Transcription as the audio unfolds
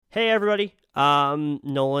Hey everybody,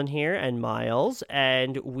 Nolan here and Miles,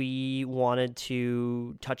 and we wanted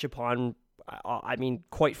to touch upon,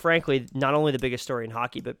 quite frankly, not only the biggest story in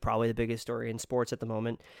hockey, but probably the biggest story in sports at the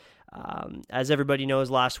moment. As everybody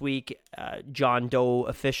knows, last week, John Doe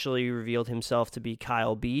officially revealed himself to be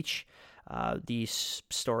Kyle Beach. The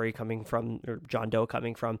story John Doe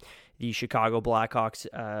coming from the Chicago Blackhawks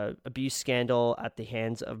abuse scandal at the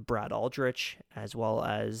hands of Brad Aldrich, as well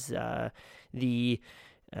as the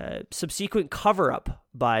subsequent cover-up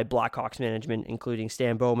by Blackhawks management, including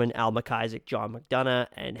Stan Bowman, Al McIsaac, John McDonough,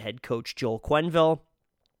 and head coach Joel Quenneville.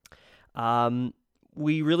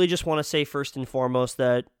 We really just want to say first and foremost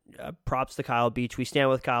that props to Kyle Beach. We stand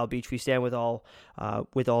with Kyle Beach. We stand with all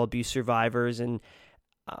abuse survivors, and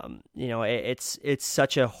it's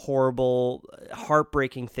such a horrible,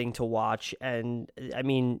 heartbreaking thing to watch. And I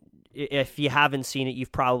mean, if you haven't seen it,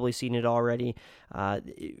 you've probably seen it already.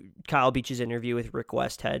 Kyle Beach's interview with Rick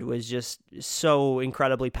Westhead was just so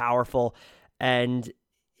incredibly powerful, and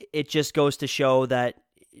it just goes to show that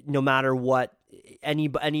no matter what,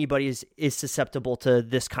 anybody is susceptible to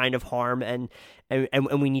this kind of harm, and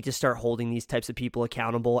we need to start holding these types of people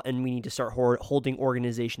accountable, and we need to start holding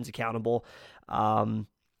organizations accountable.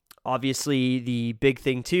 Obviously, the big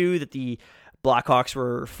thing too that the Blackhawks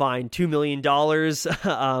were fined $2 million,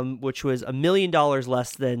 which was $1 million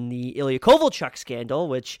less than the Ilya Kovalchuk scandal,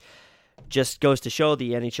 which just goes to show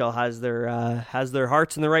the NHL has their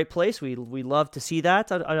hearts in the right place. We love to see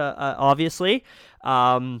that, obviously.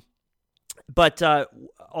 But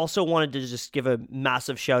also wanted to just give a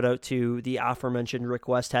massive shout out to the aforementioned Rick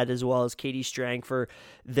Westhead as well as Katie Strang for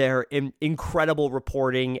their incredible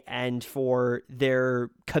reporting and for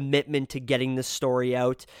their commitment to getting this story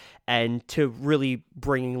out and to really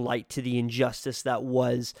bringing light to the injustice that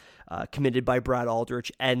was committed by Brad Aldrich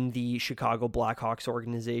and the Chicago Blackhawks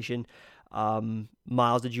organization.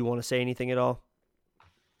 Miles, did you want to say anything at all?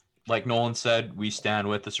 Like Nolan said, we stand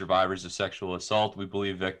with the survivors of sexual assault. We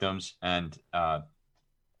believe victims, and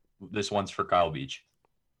this one's for Kyle Beach.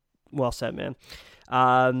 Well said, man.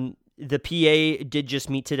 The PA did just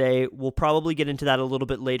meet today. We'll probably get into that a little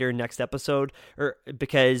bit later next episode,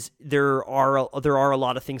 because there are a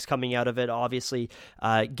lot of things coming out of it. Obviously,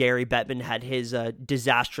 Gary Bettman had his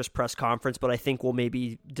disastrous press conference, but I think we'll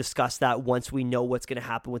maybe discuss that once we know what's going to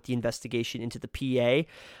happen with the investigation into the PA.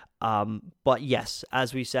 But yes,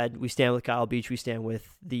 as we said, we stand with Kyle Beach. We stand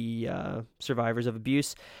with the survivors of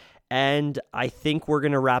abuse. And I think we're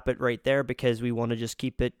going to wrap it right there because we want to just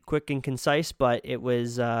keep it quick and concise. But it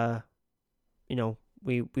was,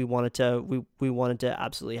 we wanted to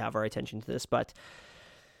absolutely have our attention to this. But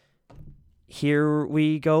here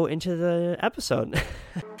we go into the episode.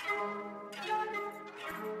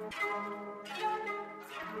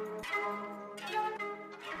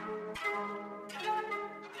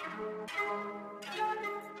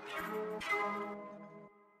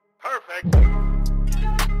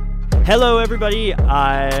 Hello, everybody.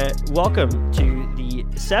 Welcome to the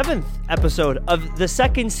 7th episode of the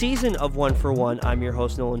second season of One for One. I'm your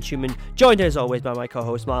host, Nolan Schumann, joined as always by my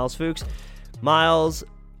co-host, Miles Fuchs. Miles,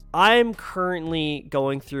 I'm currently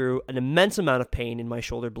going through an immense amount of pain in my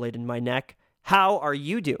shoulder blade and my neck. How are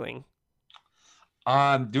you doing?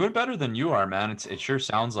 I'm doing better than you are, man. It sure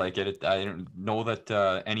sounds like it. I don't know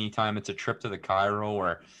that anytime it's a trip to the chiro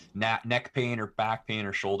or neck pain or back pain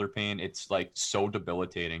or shoulder pain, it's like so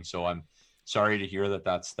debilitating. So I'm sorry to hear that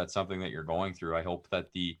that's something that you're going through. I hope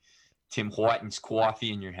that the Tim Hortons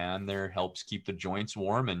coffee in your hand there helps keep the joints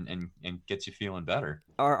warm and gets you feeling better.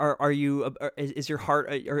 Are you? Is your heart?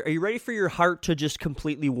 Are you ready for your heart to just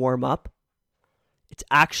completely warm up? It's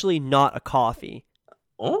actually not a coffee.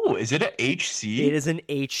 Oh, is it an HC? It is an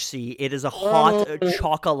HC. It is a hot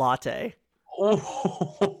chocolate. Oh,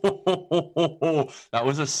 that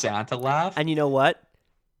was a Santa laugh. And you know what?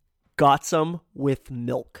 Got some with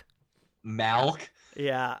milk. Milk?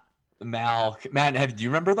 Yeah. Milk. Man, do you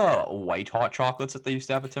remember the white hot chocolates that they used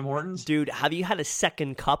to have at Tim Hortons? Dude, have you had a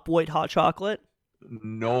second cup white hot chocolate?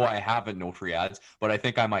 No, I haven't. No free ads, but I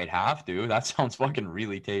think I might have to. That sounds fucking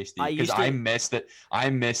really tasty because I missed it.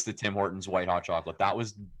 I missed the Tim Hortons white hot chocolate. That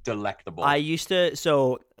was delectable.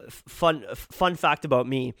 So fun fact about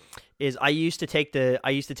me is I used to take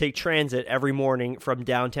transit every morning from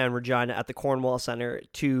downtown Regina at the Cornwall Center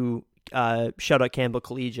to shout out Campbell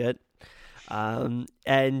Collegiate,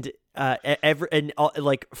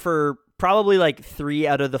 for probably like 3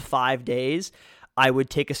 out of the 5 days, I would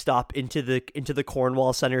take a stop into the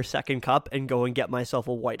Cornwall Center second cup and go and get myself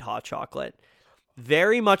a white hot chocolate.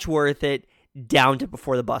 Very much worth it, down to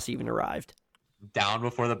before the bus even arrived. down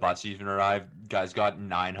before the bus even arrived. Guy's got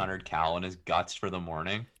 900 cal in his guts for the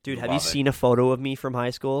morning. Dude, have you Love it. seen a photo of me from high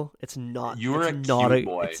school? It's not. You were It's a not cute a.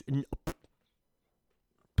 boy. It's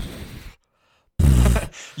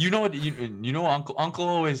You know what? You know Uncle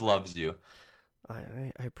always loves you.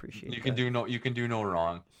 I appreciate. You that. can do no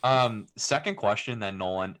wrong. Second question then,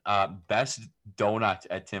 Nolan. Best donut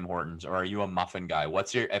at Tim Hortons, or are you a muffin guy?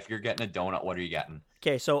 If you're getting a donut, what are you getting?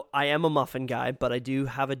 Okay, so I am a muffin guy, but I do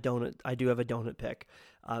have a donut. I do have a donut pick.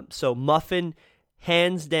 So muffin,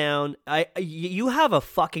 hands down. You have a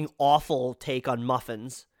fucking awful take on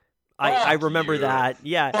muffins. I remember you. that.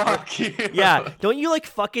 Yeah. Fuck you. Yeah. Don't you like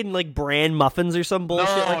fucking like brand muffins or some bullshit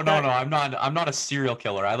like that? No. I'm not a serial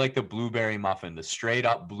killer. I like the blueberry muffin, the straight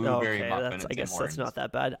up blueberry muffin. I guess that's not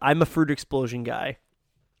that bad. I'm a fruit explosion guy.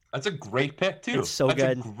 That's a great pick too. It's so that's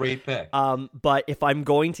good. A great pick. But if I'm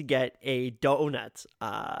going to get a donut,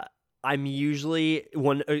 I'm usually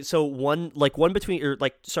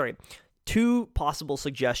two possible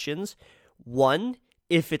suggestions. One,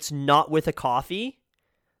 if it's not with a coffee,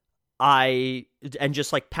 and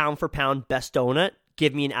just like pound for pound best donut,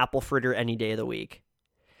 give me an apple fritter any day of the week.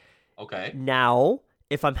 Okay. Now,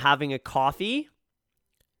 if I'm having a coffee,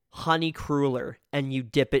 honey cruller, and you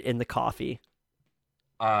dip it in the coffee.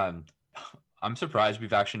 I'm surprised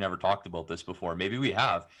we've actually never talked about this before. Maybe we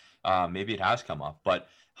have. Maybe it has come up, but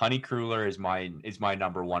honey cruller is my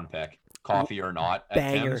number one pick. Coffee or not,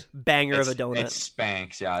 at Tim's, banger of a donut. It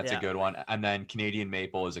spanks. Yeah, it's a good one. And then Canadian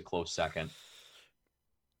maple is a close second.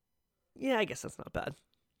 Yeah, I guess that's not bad.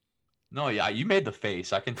 No, yeah, you made the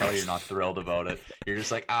face. I can tell you're not thrilled about it. You're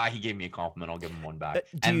just like, he gave me a compliment. I'll give him one back.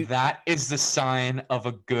 That is the sign of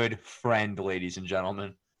a good friend, ladies and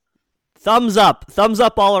gentlemen. Thumbs up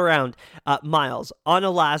all around. Miles, on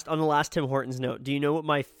the last Tim Hortons note, do you know what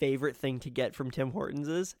my favorite thing to get from Tim Hortons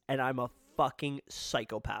is? And I'm a fucking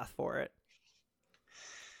psychopath for it.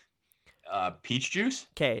 Peach juice?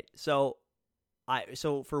 Okay, so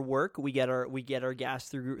for work we get our gas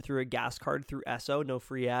through a gas card through Esso, no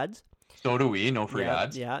free ads. So do we, no free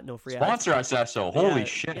ads. Yeah, no free Sponsor ads. us, Esso. Holy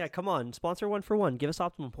shit. Yeah, come on, sponsor 1 for 1. Give us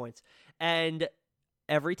optimum points. And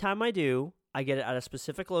every time I do, I get it at a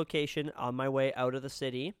specific location on my way out of the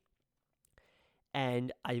city,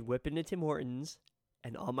 and I whip into Tim Hortons,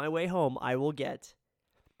 and on my way home, I will get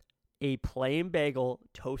a plain bagel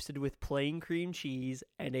toasted with plain cream cheese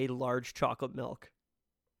and a large chocolate milk.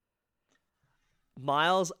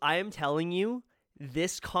 Miles, I am telling you,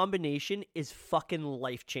 this combination is fucking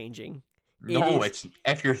life-changing. No, it's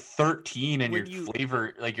if you're 13 and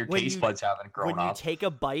flavor, like your taste buds haven't grown up. When you take a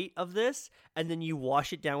bite of this and then you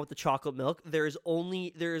wash it down with the chocolate milk, there's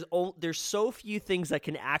so few things that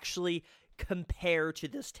can actually compare to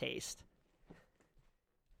this taste.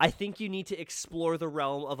 I think you need to explore the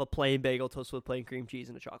realm of a plain bagel toasted with plain cream cheese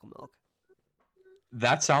and a chocolate milk.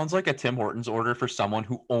 That sounds like a Tim Hortons order for someone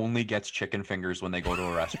who only gets chicken fingers when they go to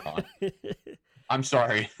a restaurant. I'm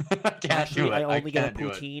sorry. I can't do it. I only get a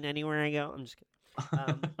poutine anywhere I go. I'm just kidding.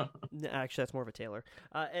 Actually, that's more of a Taylor.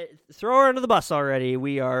 Throw her under the bus already.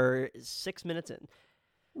 We are 6 minutes in.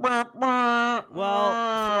 Well,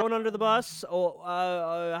 thrown under the bus.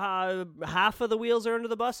 Half of the wheels are under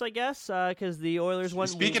the bus, I guess, because the Oilers went.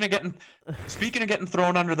 Speaking of getting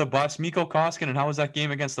thrown under the bus, Mikko Koskinen, how was that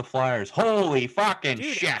game against the Flyers? Holy fucking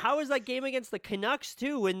shit! How was that game against the Canucks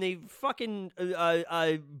too? When they fucking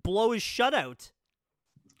blow his shutout.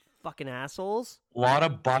 Fucking assholes. A lot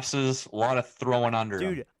of buses, a lot of throwing under.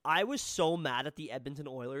 Dude, them. I was so mad at the Edmonton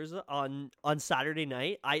Oilers on Saturday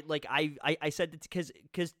night. I said it because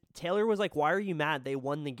Taylor was like, "Why are you mad? They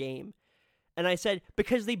won the game." And I said,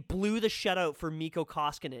 because they blew the shutout for Mikko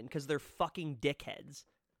Koskinen because they're fucking dickheads.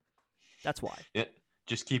 That's why. Yeah,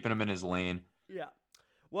 just keeping him in his lane. Yeah.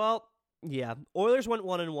 Well, yeah. Oilers went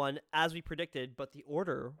 1-1 as we predicted, but the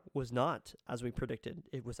order was not as we predicted.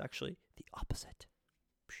 It was actually the opposite.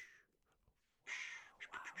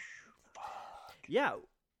 Yeah,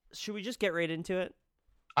 should we just get right into it?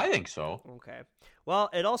 I think so. Okay. Well,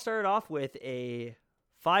 it all started off with a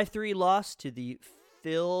 5-3 loss to the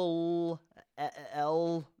Philadelphia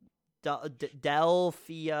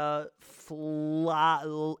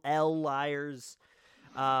Flyers.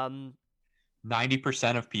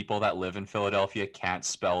 90% of people that live in Philadelphia can't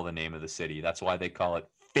spell the name of the city. That's why they call it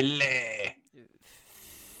Philly.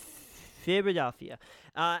 Philadelphia.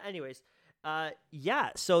 Anyways.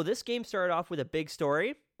 So this game started off with a big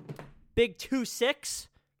story. Big 2-6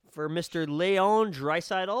 for Mr. Leon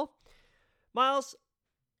Draisaitl. Miles,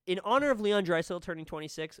 in honor of Leon Draisaitl turning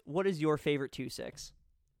 26, what is your favorite 2-6?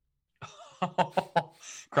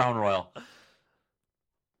 Crown Royal.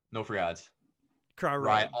 No free ads. Crown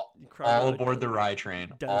Rye, Road. all aboard the Rye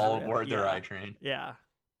train. All aboard the Rye train. Yeah.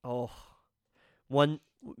 Oh,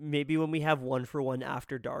 maybe when we have one for one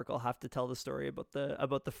after dark, I'll have to tell the story about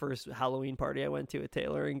the first Halloween party I went to at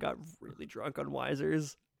Taylor and got really drunk on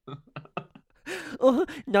Wisers. Oh,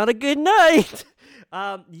 not a good night.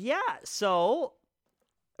 Yeah. So,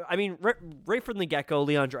 I mean, right from the get-go,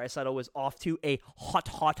 Leon Draisaitl was off to a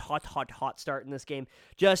hot start in this game.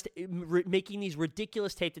 Just making these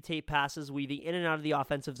ridiculous tape-to-tape passes, weaving in and out of the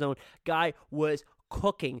offensive zone. Guy was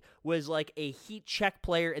cooking, was like a heat check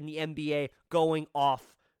player in the NBA, go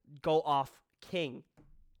off king.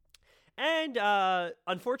 And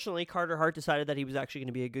unfortunately, Carter Hart decided that he was actually going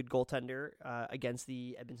to be a good goaltender against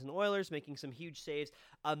the Edmonton Oilers, making some huge saves.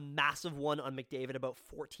 A massive one on McDavid about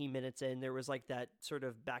 14 minutes in. There was like that sort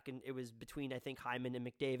of it was between, I think, Hyman and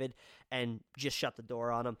McDavid, and just shut the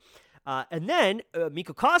door on him. And then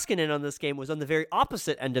Mikko Koskinen on this game was on the very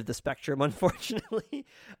opposite end of the spectrum, unfortunately.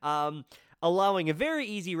 Allowing a very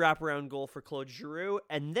easy wraparound goal for Claude Giroux,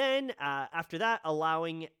 and then after that,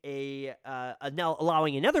 allowing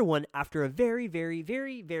another one after a very, very,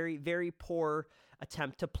 very, very, very poor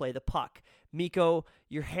attempt to play the puck. Mikko,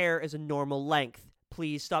 your hair is a normal length.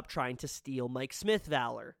 Please stop trying to steal Mike Smith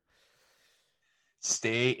valor.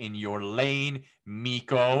 Stay in your lane,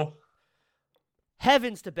 Mikko.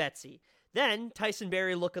 Heavens to Betsy. Then Tyson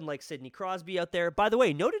Barrie looking like Sidney Crosby out there. By the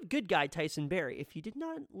way, noted good guy Tyson Barrie. If you did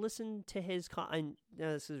not listen to his,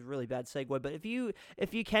 this is a really bad segue, but if you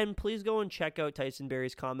can, please go and check out Tyson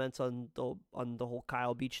Barrie's comments on the whole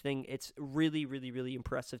Kyle Beach thing. It's really, really, really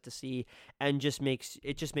impressive to see, and just makes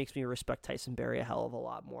me respect Tyson Barrie a hell of a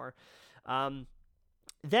lot more.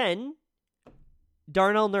 Then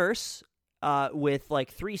Darnell Nurse, with like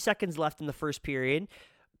 3 seconds left in the first period,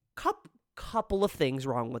 couple of things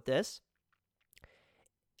wrong with this.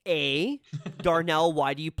 A, Darnell,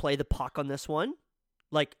 why do you play the puck on this one?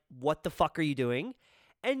 Like, what the fuck are you doing?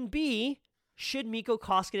 And B, should Mikko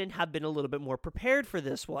Koskinen have been a little bit more prepared for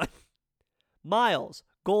this one? Miles,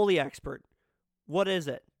 goalie expert, what is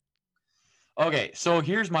it? Okay, so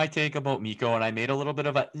here's my take about Mikko, and I made a little bit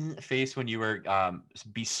of a face when you were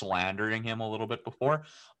slandering him a little bit before.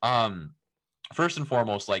 First and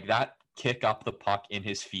foremost, like that kick up the puck in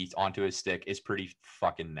his feet onto his stick is pretty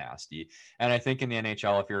fucking nasty. And I think in the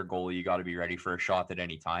NHL, if you're a goalie, you got to be ready for a shot at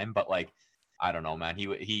any time. But like, I don't know, man.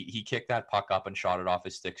 He kicked that puck up and shot it off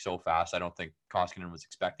his stick so fast. I don't think Koskinen was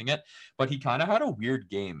expecting it. But he kind of had a weird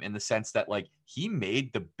game in the sense that like he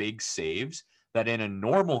made the big saves that in a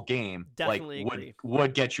normal game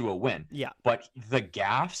would get you a win. Yeah. But the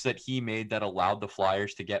gaffes that he made that allowed the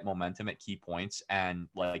Flyers to get momentum at key points and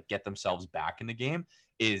like get themselves back in the game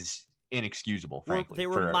is inexcusable, frankly. They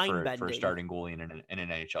were mind-bending for starting goalie in an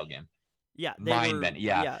NHL game. Yeah, mind-bending.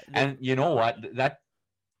 Yeah, and you know what?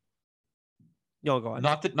 No, go on.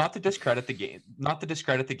 Not to discredit the game,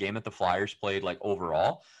 that the Flyers played like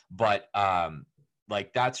overall, but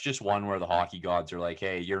like that's just one where the hockey gods are like,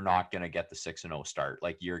 hey, you're not gonna get the 6-0 start.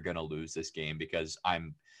 Like you're gonna lose this game because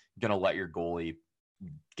I'm gonna let your goalie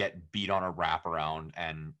get beat on a wraparound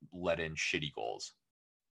and let in shitty goals.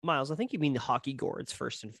 Miles, I think you mean the hockey gourds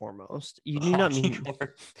first and foremost. You do not mean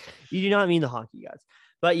the hockey gods.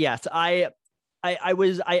 But yes, I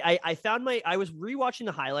was rewatching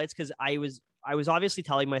the highlights because I was obviously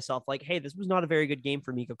telling myself like, hey, this was not a very good game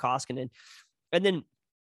for Mikko Koskinen. And then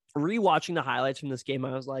rewatching the highlights from this game,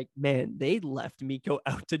 I was like, man, they left Mikko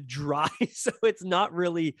out to dry. So it's not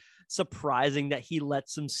really surprising that he let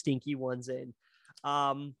some stinky ones in.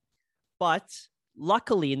 But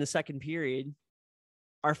luckily in the second period,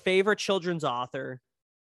 our favorite children's author,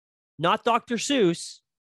 not Dr. Seuss,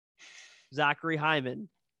 Zachary Hyman.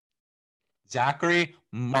 Zachary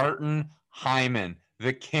Martin Hyman,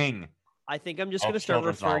 the king. I think I'm just going to start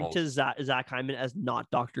referring to Zach Hyman as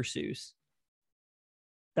not Dr. Seuss.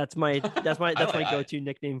 That's my go-to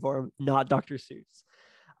nickname for him, not Dr. Seuss.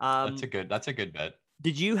 That's a good bet.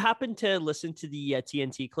 Did you happen to listen to the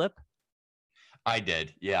TNT clip? I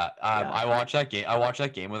did. Yeah. I watched that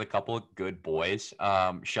game with a couple of good boys.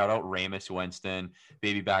 Shout out Ramus Winston,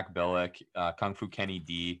 Baby Back Billick, Kung Fu Kenny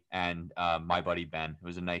D, and my buddy Ben. It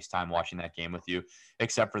was a nice time watching that game with you,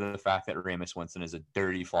 except for the fact that Ramus Winston is a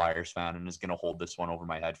dirty Flyers fan and is going to hold this one over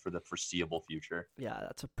my head for the foreseeable future. Yeah,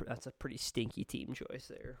 that's a pretty stinky team choice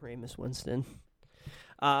there, Ramus Winston.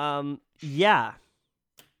 Yeah.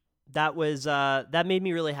 That was that made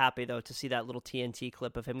me really happy though to see that little TNT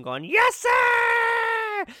clip of him going, "Yes,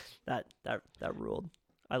 sir!" That ruled.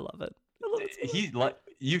 I love it.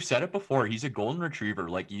 you've said it before. He's a golden retriever.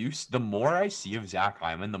 Like the more I see of Zach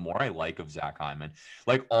Hyman, the more I like of Zach Hyman.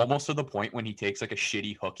 Like almost to the point when he takes like a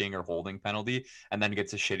shitty hooking or holding penalty and then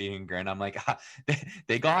gets a shitty grin. I'm like,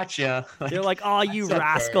 they got you. They're like, "Oh, you it's okay.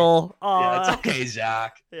 rascal!" Yeah, it's Aw. okay,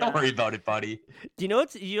 Zach. Yeah. Don't worry about it, buddy. Do you know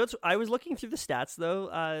what's? I was looking through the stats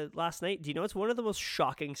though last night. Do you know what's one of the most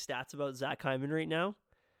shocking stats about Zach Hyman right now?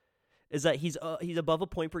 Is that he's above a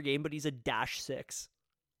point per game, but he's a -6.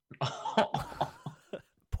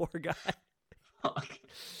 Poor guy.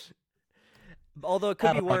 Although it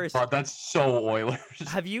could be worse. God, that's so Oilers.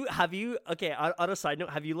 Have you? Okay, on a side note,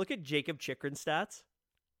 have you looked at Jacob Chikrin's stats?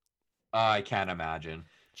 I can't imagine.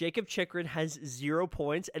 Jacob Chikrin has 0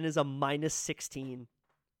 points and is a -16.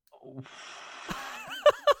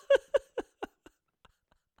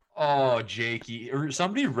 Oh, Jakey. Or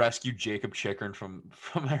somebody rescued Jacob Chikrin from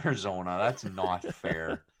Arizona. That's not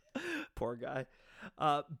fair. Poor guy.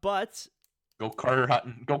 But Go Carter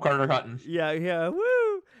Hutton. Go Carter Hutton. yeah,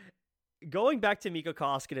 woo! Going back to Mikko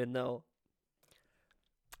Koskinen, though,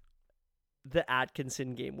 the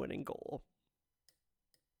Atkinson game-winning goal.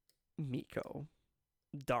 Mikko,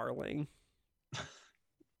 darling,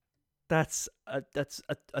 that's a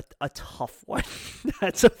tough one.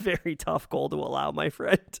 That's a very tough goal to allow, my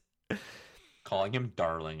friend. Calling him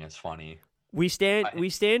darling is funny. We stand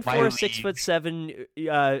for a 6'7"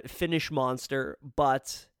 Finnish monster,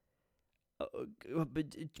 but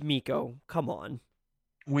Mikko, come on.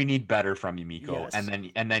 We need better from you, Mikko. Yes.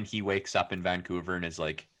 And then he wakes up in Vancouver and is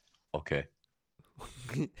like, okay.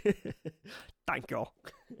 Thank you.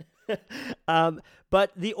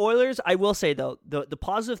 But the Oilers, I will say though, the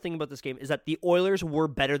positive thing about this game is that the Oilers were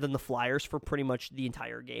better than the Flyers for pretty much the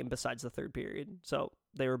entire game, besides the third period. So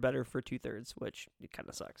they were better for 2/3, which it kind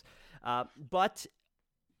of sucks. But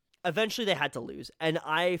eventually they had to lose, and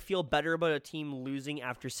I feel better about a team losing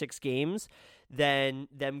after 6 games than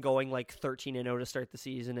them going like 13-0 to start the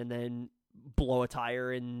season and then blow a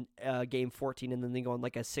tire in game 14 and then they go on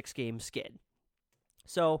like a 6-game skid.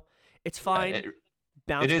 So it's fine.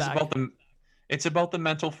 Bounce back. It's about the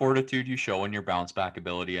mental fortitude you show and your bounce back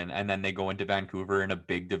ability, and then they go into Vancouver in a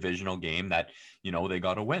big divisional game that they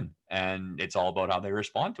got to win, and it's all about how they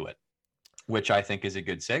respond to it, which I think is a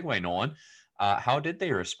good segue. Nolan, how did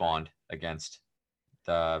they respond against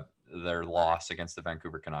their loss against the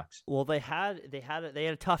Vancouver Canucks? Well, they had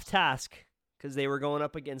a tough task because they were going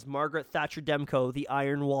up against Margaret Thatcher Demko, the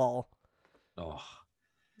Iron Wall. Oh.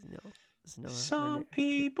 Some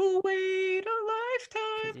people wait a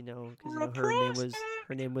lifetime. Because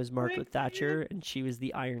her name was Margaret Thatcher, and she was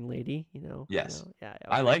the Iron Lady. Yes. Yeah. Okay.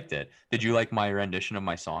 I liked it. Did you like my rendition of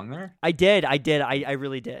my song there? I did. I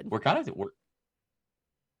really did.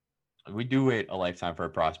 We do wait a lifetime for a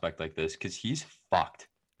prospect like this because he's fucked.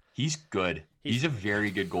 He's good. He's a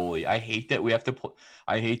very good goalie. I hate that we have to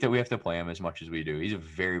play him as much as we do. He's a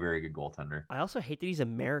very, very good goaltender. I also hate that he's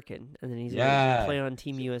American and then he's playing on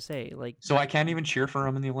Team USA. So I can't even cheer for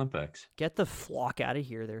him in the Olympics. Get the flock out of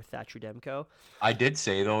here, there, Thatcher Demko. I did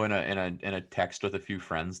say though in a text with a few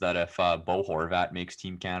friends that if Bo Horvat makes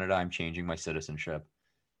Team Canada, I'm changing my citizenship.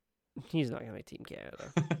 He's not gonna make Team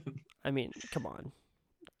Canada. I mean, come on.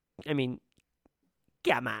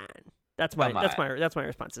 Come on. That's my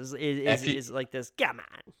response. Is like this. Come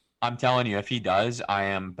on. I'm telling you, if he does, I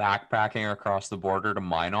am backpacking across the border to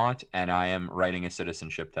Minot, and I am writing a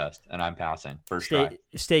citizenship test, and I'm passing first try.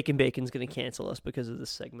 Steak and Bacon's going to cancel us because of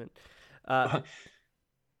this segment.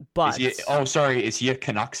 But is he a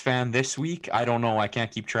Canucks fan this week? I don't know. I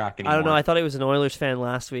can't keep track anymore. I don't know. I thought he was an Oilers fan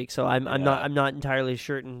last week, so I'm not entirely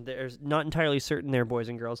certain. There's not entirely certain there, boys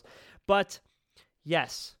and girls. But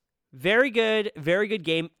yes, very good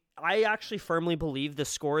game. I actually firmly believe the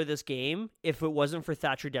score of this game, if it wasn't for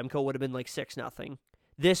Thatcher Demko, would have been like 6-0.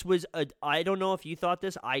 This was I don't know if you thought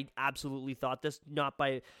this. I absolutely thought this, not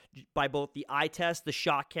by both the eye test, the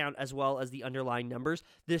shot count, as well as the underlying numbers.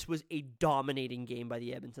 This was a dominating game by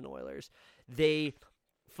the Edmonton Oilers. They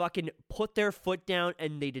fucking put their foot down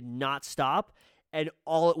and they did not stop. And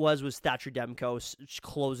all it was Thatcher Demko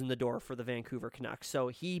closing the door for the Vancouver Canucks. So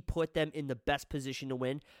he put them in the best position to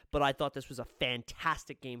win. But I thought this was a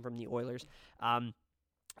fantastic game from the Oilers.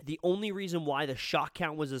 The only reason why the shot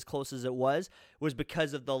count was as close as it was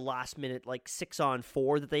because of the last minute, like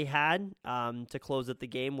 6-on-4 that they had to close out the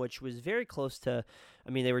game, which was very close to,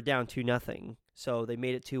 they were down 2-0. So they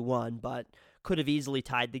made it 2-1, but could have easily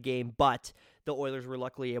tied the game. But the Oilers were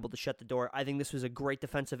luckily able to shut the door. I think this was a great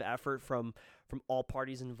defensive effort from all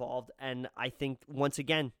parties involved. And I think, once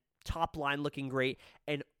again, top line looking great.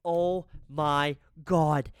 And oh my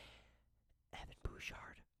God, Evan Bouchard.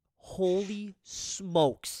 Holy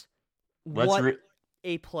smokes. What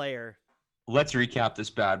a player. let's recap this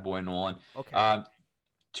bad boy, Nolan. Okay.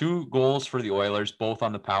 2 goals for the Oilers, both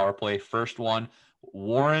on the power play. First one,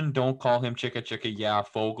 Warren, don't call him Chicka Chicka. Yeah,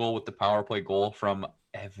 Fogle with the power play goal from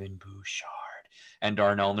Evan Bouchard. And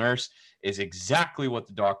Darnell Nurse is exactly what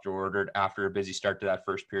the doctor ordered after a busy start to that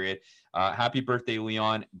first period. Happy birthday,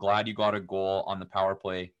 Leon. Glad you got a goal on the power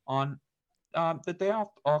play on the day off,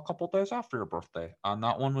 a couple days after your birthday. And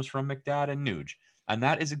that one was from McDad and Nuge. And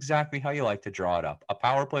that is exactly how you like to draw it up. A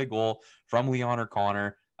power play goal from Leon or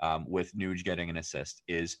Connor with Nuge getting an assist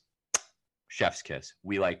is chef's kiss.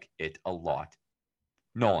 We like it a lot.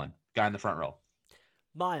 Nolan, guy in the front row.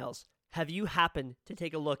 Miles, have you happened to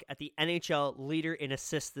take a look at the NHL leader in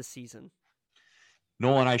assists this season?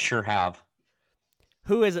 Nolan, I sure have.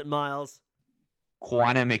 Who is it, Miles?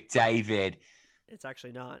 Connor McDavid. It's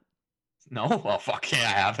actually not. No? Well, fuck yeah,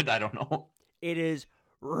 I haven't. I don't know. It is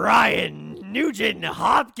Ryan Nugent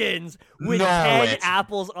Hopkins with 10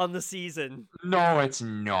 apples on the season. No, it's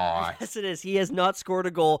not. Yes, it is. He has not scored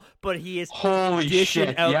a goal, but he is Holy dishing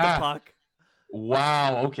shit, out yeah. the puck.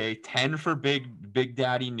 Wow. Okay. 10 for Big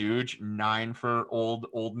Daddy Nuge, 9 for old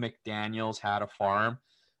McDaniels had a farm,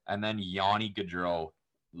 and then Yanni Gaudreau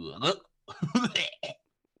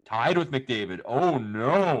tied with McDavid. Oh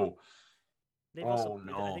no.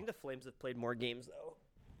 I think the Flames have played more games though.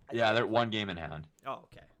 Yeah, they're 1 game in hand. Oh,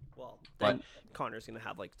 okay. Well, then Connor's gonna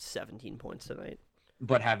have like 17 points tonight.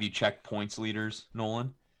 But have you checked points leaders,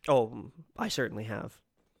 Nolan? Oh, I certainly have.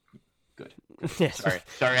 Good. Yes.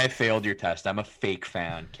 Sorry, I failed your test. I'm a fake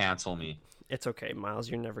fan. Cancel me. It's okay, Miles.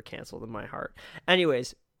 You're never canceled in my heart.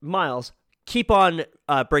 Anyways, Miles, keep on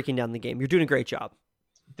breaking down the game. You're doing a great job.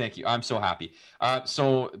 Thank you. I'm so happy.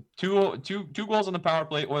 So two goals on the power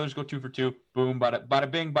play. Oilers go 2 for 2. Boom,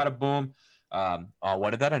 bada bing, bada boom. What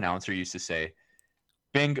did that announcer used to say?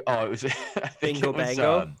 Bing. Oh, it was. I think Bingo it was,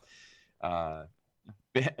 bango.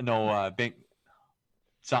 Bing.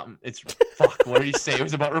 Something. It's fuck. What did he say? It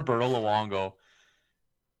was about Roberto Luongo.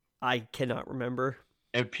 I cannot remember.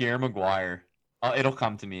 And Pierre Maguire. It'll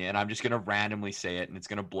come to me, and I'm just gonna randomly say it, and it's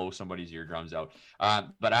gonna blow somebody's eardrums out.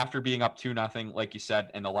 But after being up 2-0, like you said,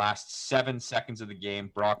 in the last 7 seconds of the game,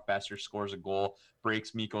 Brock Besser scores a goal,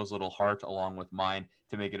 breaks Mikko's little heart along with mine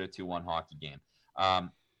to make it a 2-1 hockey game.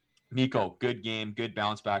 Mikko, good game, good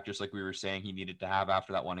bounce back, just like we were saying he needed to have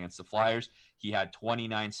after that one against the Flyers. He had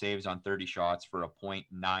 29 saves on 30 shots for a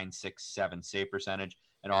 .967 save percentage,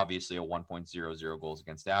 and obviously a 1.00 goals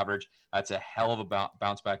against average. That's a hell of a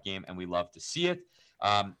bounce back game, and we love to see it.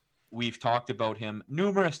 We've talked about him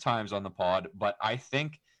numerous times on the pod, but I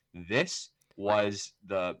think this was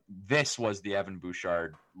the Evan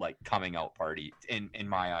Bouchard like coming out party in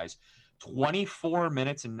my eyes. 24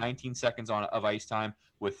 minutes and 19 seconds of ice time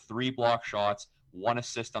with 3 block shots, 1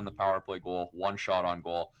 assist on the power play goal, 1 shot on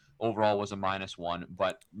goal. Overall was a -1,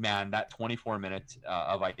 but man, that 24 minutes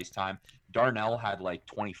of ice time, Darnell had like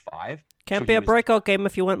 25. Can't be a breakout game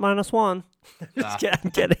if you went -1.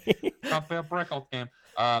 I'm kidding. Can't be a breakout game.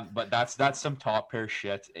 But that's some top pair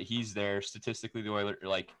shit. He's there statistically. The Oilers,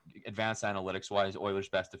 like advanced analytics wise, Oilers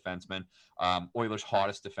best defenseman, Oilers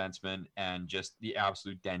hottest defenseman, and just the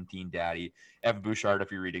absolute dentine daddy. Evan Bouchard,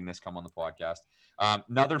 if you're reading this, come on the podcast.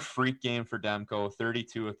 Another freak game for Demko,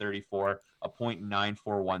 32 of 34, a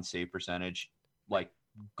 .941 save percentage. Like,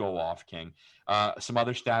 go off, King. Some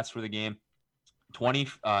other stats for the game: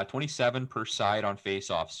 27 per side on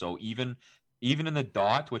faceoffs. So even in the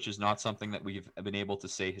dot, which is not something that we've been able to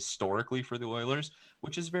say historically for the Oilers,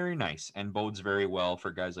 which is very nice and bodes very well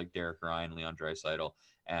for guys like Derek Ryan, Leon Draisaitl,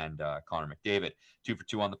 and Connor McDavid. 2 for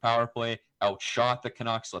 2 on the power play, outshot the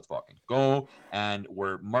Canucks. Let's fucking go. And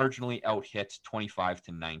we're marginally out-hit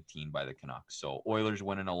 25-19 by the Canucks. So Oilers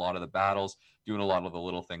winning a lot of the battles, doing a lot of the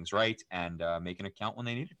little things right, and making it count when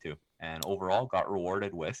they needed to. And overall got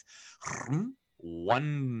rewarded with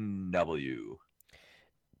 1 W.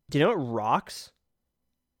 Do you know what rocks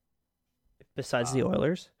besides the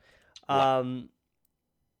Oilers?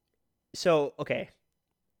 So, okay.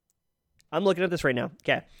 I'm looking at this right now.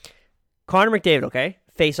 Okay. Connor McDavid, okay?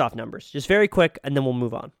 Face-off numbers. Just very quick, and then we'll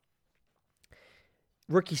move on.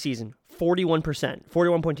 Rookie season, 41%,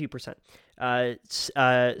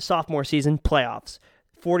 41.2%. Sophomore season, playoffs,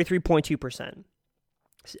 43.2%.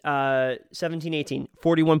 17-18,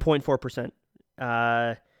 41.4%.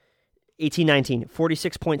 18-19,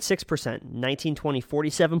 46.6%. 19-20,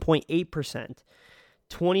 47.8%.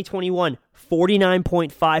 2021,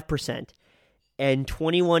 49.5%. And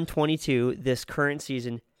 21-22, this current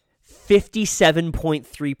season,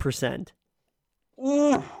 57.3%.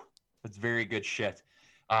 Ooh, that's very good shit.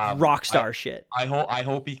 Rockstar shit. I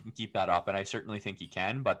hope he can keep that up, and I certainly think he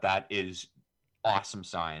can, but that is awesome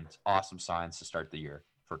signs to start the year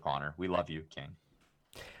for Connor. We love you, King.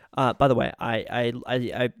 By the way, I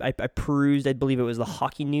perused. I believe it was the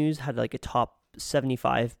Hockey News had like a top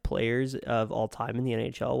 75 players of all time in the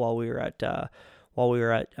NHL while we were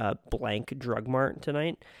at blank Drug Mart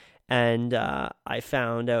tonight, and I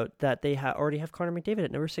found out that they already have Connor McDavid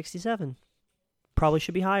at number 67. Probably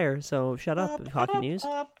should be higher. So shut up Hockey News.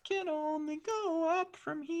 Up can only go up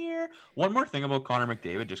from here. One more thing about Connor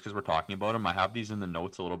McDavid, just because we're talking about him, I have these in the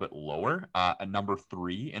notes a little bit lower, at number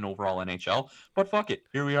 3 in overall NHL. But fuck it,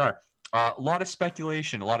 here we are. A lot of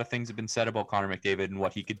speculation, a lot of things have been said about Connor McDavid and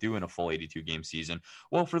what he could do in a full 82-game season.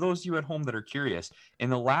 Well, for those of you at home that are curious, in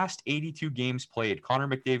the last 82 games played, Connor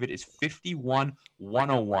McDavid is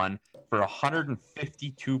 51-101 for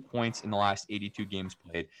 152 points in the last 82 games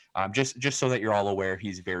played. Just so that you're all aware,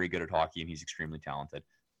 he's very good at hockey and he's extremely talented.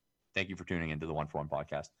 Thank you for tuning into the 1-for-1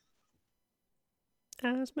 podcast.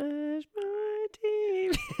 I smash my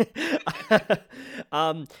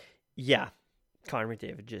team. Yeah. Connor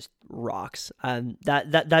McDavid just rocks.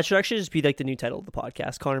 That should actually just be like the new title of the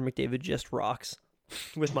podcast. Connor McDavid just rocks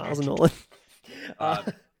with Miles and Nolan.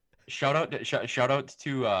 Shout out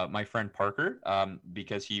to my friend Parker,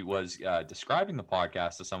 because he was describing the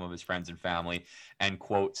podcast to some of his friends and family, and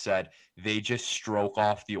quote said they just stroke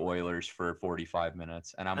off the Oilers for 45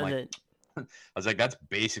 minutes, and I was like, that's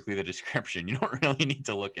basically the description. You don't really need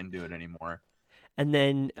to look into it anymore. And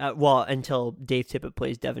then, until Dave Tippett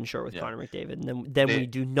plays Devon Shore with Connor McDavid, and then we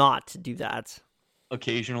do not do that.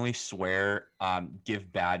 Occasionally swear,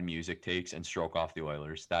 give bad music takes, and stroke off the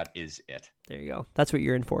Oilers. That is it. There you go. That's what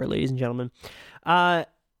you're in for, ladies and gentlemen.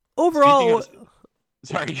 Overall,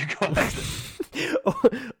 sorry, you go ahead.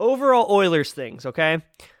 Overall Oilers things, okay?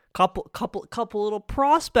 Couple little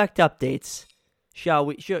prospect updates. Shall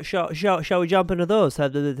we jump into those?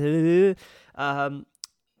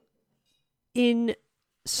 In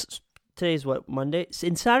today's Monday?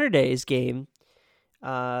 In Saturday's game,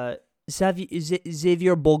 Xavier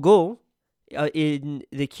Bourgault in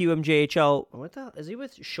the QMJHL. What the hell? Is he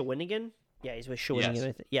with Shawinigan? Yeah, he's with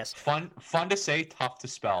Shawinigan. Yes. Fun to say, tough to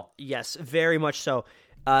spell. Yes, very much so.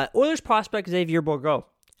 Oilers prospect Xavier Bourgault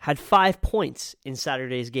had 5 points in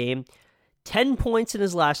Saturday's game, 10 points in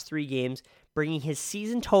his last 3 games, bringing his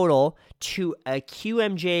season total to a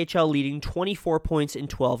QMJHL leading 24 points in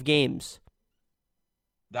 12 games.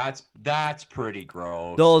 That's pretty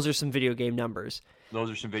gross. Those are some video game numbers.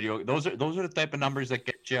 Those are the type of numbers that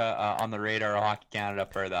get you on the radar of Hockey Canada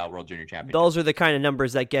for the World Junior Championship. Those are the kind of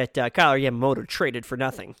numbers that get Kyle Yamamoto traded for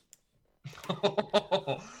nothing.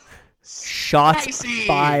 Shots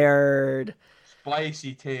fired.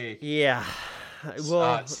 Spicy take. Yeah.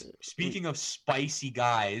 Well, speaking of spicy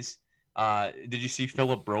guys, did you see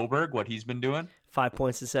Philip Broberg? What he's been doing? 5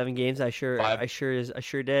 points in 7 games. I sure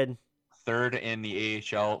did. Third in the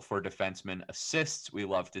AHL for defenseman assists. We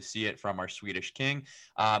love to see it from our Swedish king.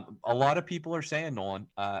 A lot of people are saying, Nolan,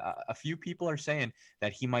 a few people are saying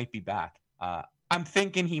that he might be back. I'm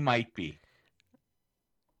thinking he might be.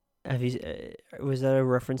 Was that a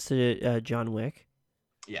reference to John Wick?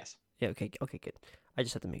 Yes. Yeah. Okay. Good. I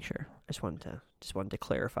just had to make sure. I just wanted to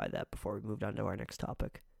clarify that before we moved on to our next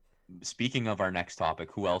topic. Speaking of our next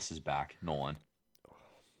topic, who else is back, Nolan?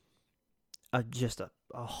 Just a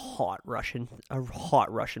hot Russian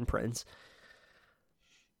prince.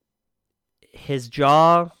 His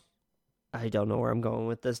jaw. I don't know where I'm going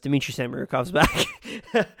with this. Dmitry Samyukov's back.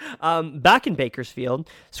 Back in Bakersfield,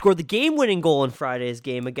 scored the game-winning goal in Friday's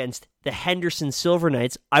game against the Henderson Silver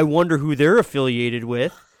Knights. I wonder who they're affiliated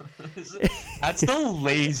with. That's the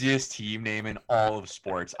laziest team name in all of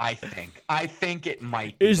sports, I think. I think it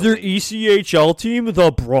might be. Is their ECHL team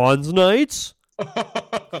the Bronze Knights?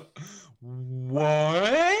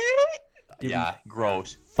 What? Yeah,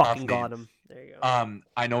 gross. Fucking got him. There you go.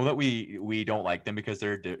 I know that we don't like them because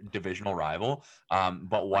they're a divisional rival.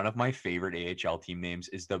 But one of my favorite AHL team names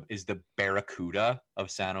is the Barracuda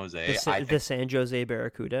of San Jose. The San Jose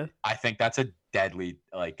Barracuda. I think that's a deadly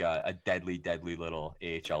little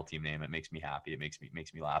AHL team name. It makes me happy. It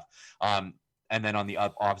makes me laugh. And then on the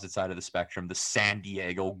opposite side of the spectrum, the San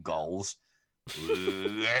Diego Gulls.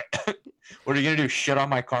 What are you gonna do? Shit on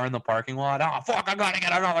my car in the parking lot? Oh fuck! I gotta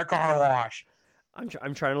get another car wash. I'm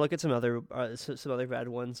trying to look at some other bad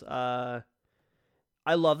ones. I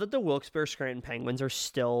love that the Wilkes-Barre Scranton Penguins are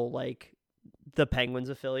still like the Penguins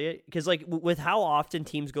affiliate, because like with how often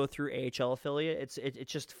teams go through AHL affiliate,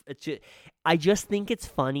 I just think it's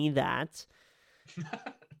funny that.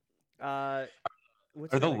 Are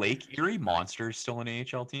the Lake Erie Monsters still an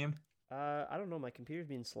AHL team? I don't know. My computer's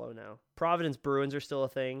being slow now. Providence Bruins are still a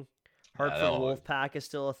thing. Hartford Wolfpack is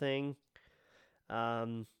still a thing.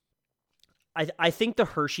 I think the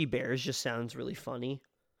Hershey Bears just sounds really funny.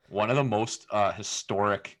 One of the most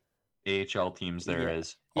historic AHL teams there Yeah,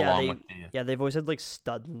 is, yeah, along with the. they've always had like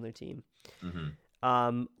studs in their team. Mhm.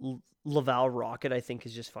 Laval Rocket, I think,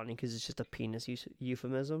 is just funny because it's just a penis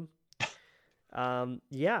euphemism.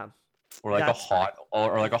 Yeah, Or like a that's hot,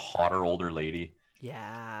 or like a hotter older lady.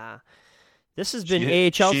 yeah. This has been She,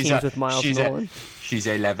 AHL she's teams a, with Miles she's a, Nolan. she's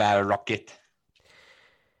a Laval Rocket.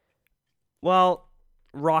 Well,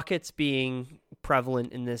 rockets being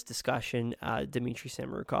prevalent in this discussion, Dmitry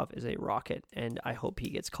Samorukov is a rocket, and I hope he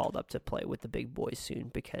gets called up to play with the big boys soon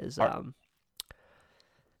because I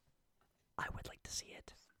would like to see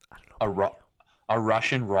it. I don't know. A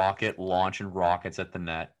Russian rocket launching rockets at the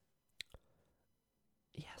net.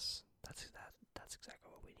 Yes, that's exactly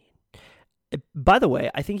what we need. By the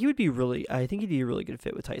way, I think he'd be a really good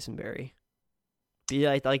fit with Tyson Barrie. Be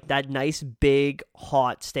like that nice, big,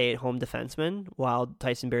 hot, stay-at-home defenseman, while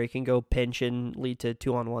Tyson Barrie can go pinch and lead to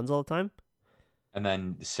 2-on-1s all the time. And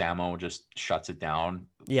then Samo just shuts it down,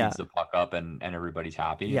 Yeah, feeds the puck up, and everybody's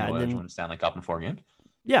happy. yeah, And the and Oilers then win the Stanley Cup in 4 games.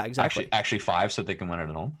 yeah, exactly. Actually 5, so they can win it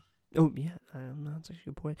at home. Oh yeah, that's actually a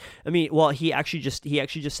good point. I mean, well, he actually just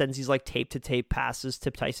sends these like tape to tape passes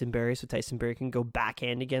to Tyson Barrie, so Tyson Barrie can go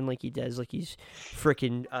backhand again, like he does, like he's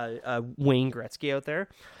freaking Wayne Gretzky out there.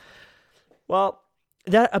 Well,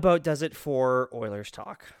 that about does it for Oilers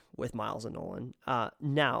talk with Miles and Nolan.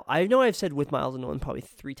 Now I know I've said with Miles and Nolan probably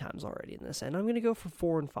 3 times already in this, and I'm going to go for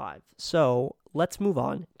 4 and 5. So let's move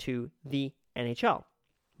on to the NHL.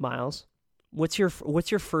 Miles, what's your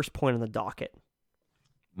first point on the docket?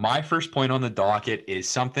 My first point on the docket is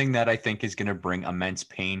something that I think is going to bring immense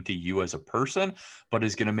pain to you as a person, but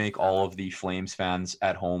is going to make all of the Flames fans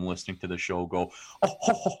at home listening to the show go, oh,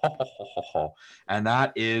 ho, ho, ho, ho, ho, ho. And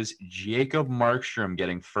that is Jacob Markstrom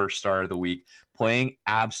getting first star of the week, playing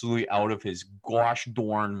absolutely out of his gosh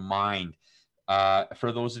darn mind.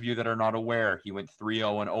 For those of you that are not aware, he went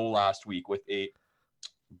 3-0-0 last week with a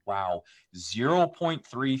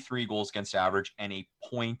 0.33 goals against average and a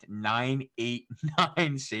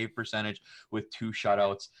 .989 save percentage with 2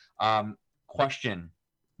 shutouts. Question,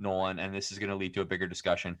 Nolan, and this is going to lead to a bigger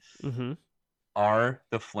discussion. Mm-hmm. Are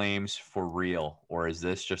the Flames for real, or is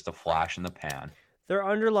this just a flash in the pan? Their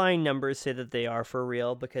underlying numbers say that they are for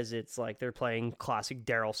real because it's like they're playing classic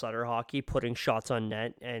Daryl Sutter hockey, putting shots on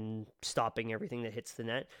net and stopping everything that hits the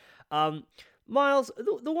net. Miles,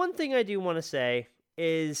 the one thing I do want to say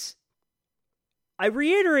is I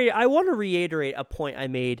want to reiterate a point I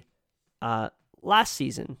made last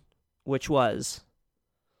season, which was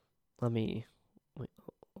let me find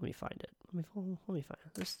it. Let me find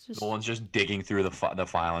it. Nolan's just digging through the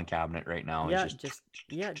filing cabinet right now. Yeah, just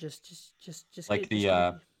like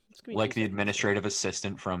the administrative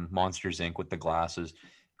assistant from Monsters Inc. with the glasses.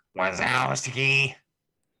 Wazowski.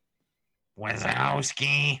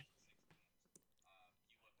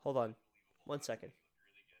 Hold on, 1 second.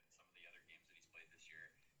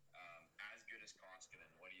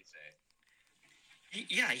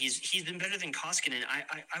 Yeah, he's been better than Koskinen.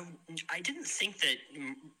 I didn't think that,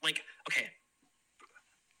 like, okay.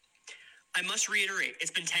 I must reiterate, it's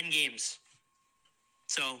been 10 games.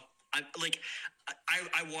 So I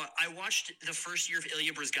watched the first year of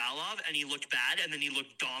Ilya Brizgalov, and he looked bad, and then he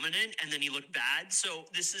looked dominant, and then he looked bad. So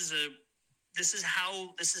this is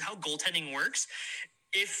how goaltending works.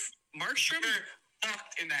 If Markstrom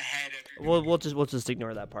in the head, we'll just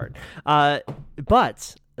ignore that part.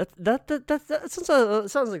 But that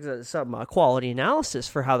sounds like some quality analysis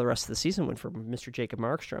for how the rest of the season went for Mr. Jacob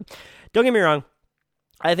Markstrom. Don't get me wrong.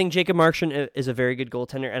 I think Jacob Markstrom is a very good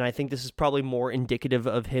goaltender, and I think this is probably more indicative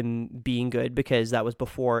of him being good because that was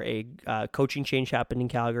before a coaching change happened in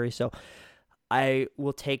Calgary. So I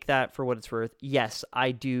will take that for what it's worth. Yes,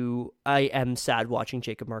 I am sad watching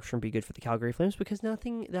Jacob Markstrom be good for the Calgary Flames because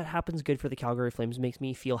nothing that happens good for the Calgary Flames makes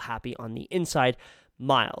me feel happy on the inside.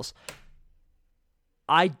 Miles,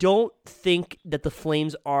 I don't think that the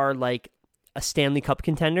Flames are like a Stanley Cup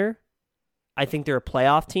contender. I think they're a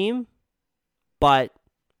playoff team, but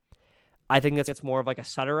I think that's more of like a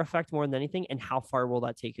Sutter effect more than anything. And how far will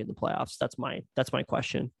that take you in the playoffs? That's my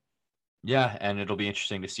question. Yeah, and it'll be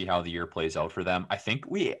interesting to see how the year plays out for them. I think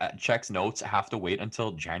we at Check's Notes have to wait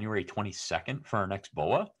until January 22nd for our next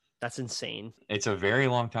BOA. That's insane. It's a very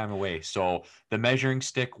long time away. So the measuring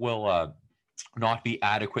stick will not be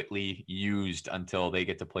adequately used until they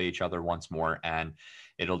get to play each other once more, and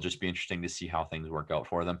it'll just be interesting to see how things work out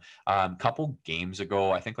for them. Couple games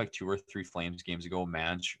ago, I think like 2 or 3 Flames games ago,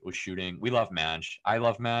 Manj was shooting. We love Manj. I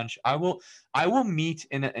love Manj. I will meet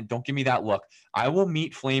and don't give me that look. I will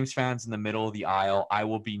meet Flames fans in the middle of the aisle. I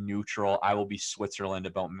will be neutral. I will be Switzerland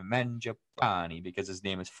about Manj. Stefani because his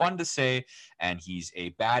name is fun to say, and he's a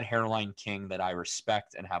bad hairline king that I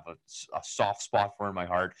respect and have a soft spot for in my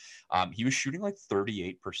heart. He was shooting like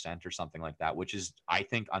 38% or something like that, which is, I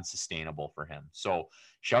think, unsustainable for him. So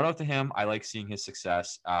shout out to him. I like seeing his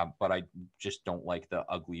success, but I just don't like the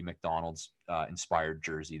ugly McDonald's inspired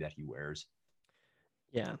jersey that he wears.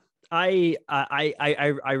 Yeah, I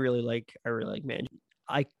really like Man.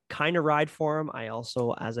 I kind of ride for him. I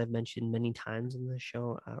also, as I've mentioned many times in the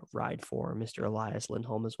show, ride for Mr. Elias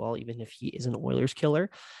Lindholm as well, even if he is an Oilers killer.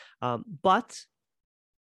 But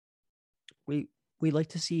we like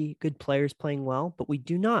to see good players playing well, but we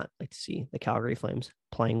do not like to see the Calgary Flames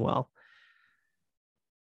playing well.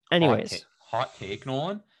 Anyways, hot take,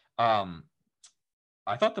 Nolan.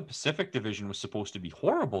 I thought the Pacific Division was supposed to be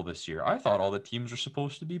horrible this year. I thought all the teams were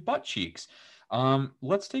supposed to be butt cheeks.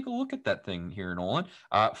 Let's take a look at that thing here, Nolan.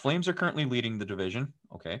 Flames are currently leading the division.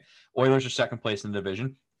 Okay. Oilers are second place in the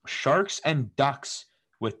division. Sharks and Ducks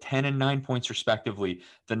with 10 and 9 points respectively.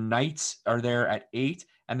 The Knights are there at 8,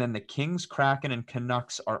 and then the Kings, Kraken, and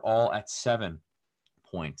Canucks are all at 7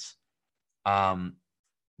 points.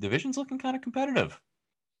 Division's looking kind of competitive.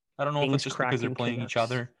 I don't know if it's just because they're playing each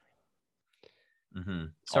other. Mm-hmm.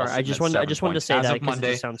 Sorry, I just wanted to say that because it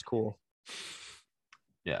just sounds cool.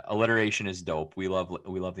 Yeah, alliteration is dope. We love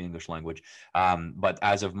the English language. But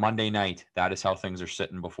as of Monday night, that is how things are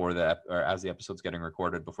sitting as the episode's getting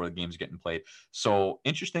recorded, before the game's getting played. So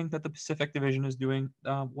interesting that the Pacific Division is doing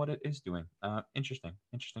what it is doing. Interesting.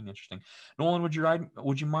 Nolan, would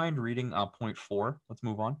you mind reading point 4? Let's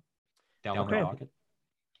move on down the docket.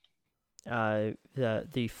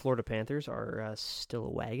 The Florida Panthers are still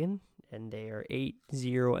a wagon, and they are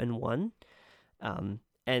 8-0-1.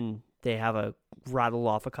 And they have rattled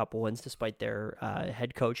off a couple wins despite their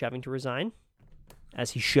head coach having to resign,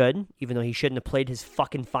 as he should, even though he shouldn't have played his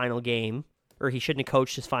fucking final game, or he shouldn't have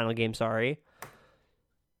coached his final game. Sorry.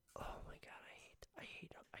 Oh my god, I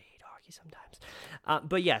hate hockey sometimes.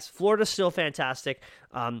 But yes, Florida's still fantastic.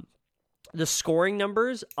 The scoring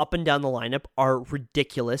numbers up and down the lineup are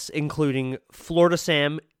ridiculous, including Florida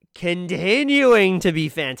Sam continuing to be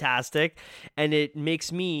fantastic, and it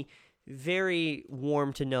makes me very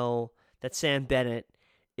warm to know that Sam Bennett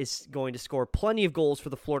is going to score plenty of goals for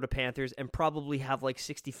the Florida Panthers and probably have like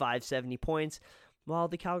 65, 70 points, while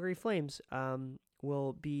the Calgary Flames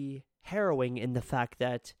will be harrowing in the fact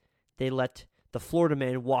that they let the Florida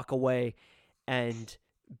man walk away and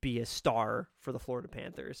be a star for the Florida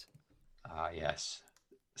Panthers. Yes.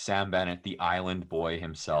 Sam Bennett, the island boy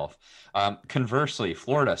himself. Conversely,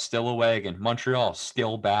 Florida still a wagon. Montreal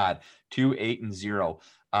still bad. 2-8-0.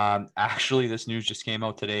 Actually, this news just came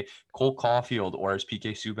out today. Cole Caulfield, or as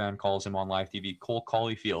PK Subban calls him on live TV, Cole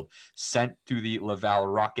Caulfield, sent to the Laval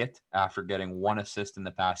Rocket after getting 1 assist in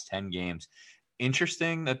the past 10 games.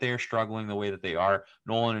 Interesting that they are struggling the way that they are.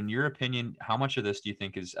 Nolan, in your opinion, how much of this do you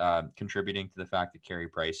think is contributing to the fact that Carey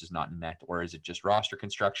Price is not in net, or is it just roster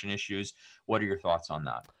construction issues? What are your thoughts on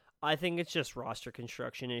that? I think it's just roster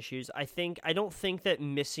construction issues. I don't think that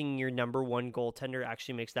missing your number one goaltender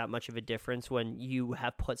actually makes that much of a difference when you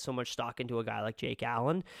have put so much stock into a guy like Jake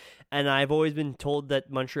Allen. And I've always been told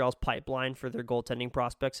that Montreal's pipeline for their goaltending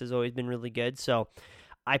prospects has always been really good. So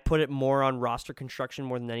I put it more on roster construction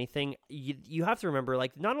more than anything. You have to remember,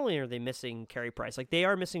 like, not only are they missing Carey Price, like, they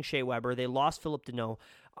are missing Shea Weber. They lost Philip Deneau.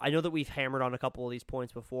 I know that we've hammered on a couple of these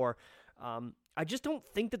points before. I just don't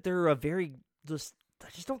think that they're I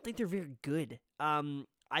just don't think they're very good.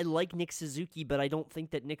 I like Nick Suzuki, but I don't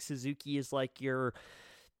think that Nick Suzuki is like your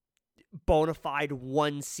bona fide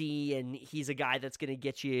 1C, and he's a guy that's going to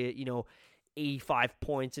get you, 85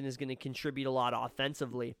 points and is going to contribute a lot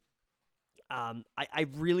offensively. I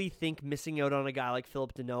really think missing out on a guy like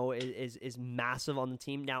Philip Deneau is massive on the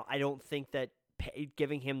team. Now, I don't think that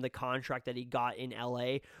giving him the contract that he got in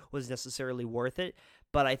LA was necessarily worth it.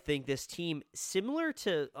 But I think this team,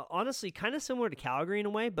 honestly, kind of similar to Calgary in a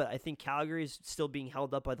way, but I think Calgary is still being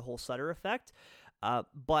held up by the whole Sutter effect.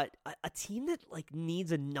 But a team that like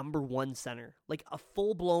needs a number one center, like a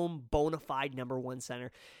full-blown bona fide number one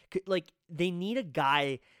center, like they need a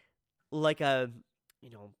guy like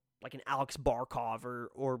like an Alex Barkov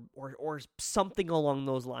or something along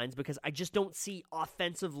those lines, because I just don't see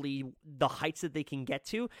offensively the heights that they can get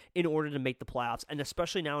to in order to make the playoffs. And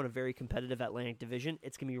especially now in a very competitive Atlantic division,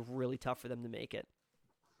 it's going to be really tough for them to make it.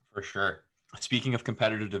 For sure. Speaking of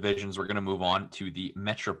competitive divisions, we're going to move on to the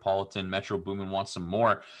Metropolitan. Metro Boomin wants some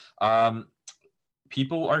more.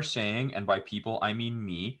 People are saying, and by people, I mean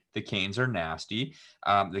me, the Canes are nasty.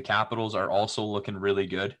 The Capitals are also looking really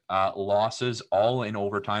good. Losses all in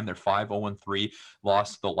overtime. They're 5-0-3.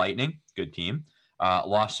 Lost to the Lightning. Good team.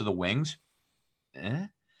 Lost to the Wings.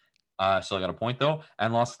 Still got a point though,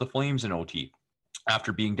 and lost to the Flames in OT.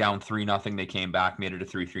 After being down 3-0, they came back, made it a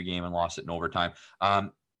 3-3 game, and lost it in overtime.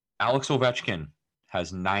 Alex Ovechkin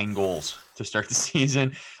has 9 goals to start the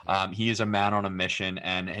season. He is a man on a mission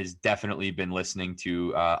and has definitely been listening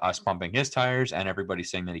to us pumping his tires and everybody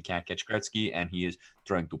saying that he can't catch Gretzky, and he is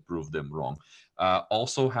trying to prove them wrong.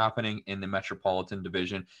 Also happening in the Metropolitan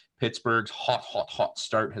Division, Pittsburgh's hot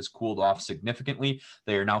start has cooled off significantly.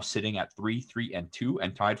 They are now sitting at 3-3-2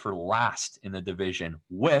 and tied for last in the division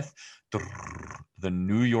with the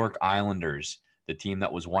New York Islanders, the team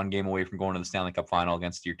that was 1 game away from going to the Stanley Cup final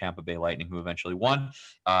against your Tampa Bay Lightning, who eventually won.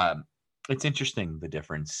 It's interesting the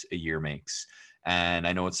difference a year makes. And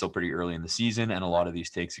I know it's still pretty early in the season, and a lot of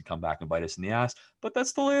these takes could come back and bite us in the ass, but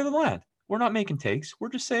that's the lay of the land. We're not making takes. We're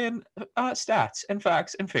just saying stats and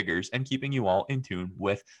facts and figures and keeping you all in tune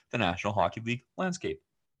with the National Hockey League landscape.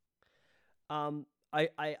 I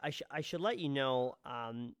should let you know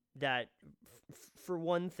that for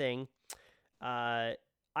one thing,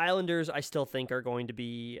 Islanders I still think are still going to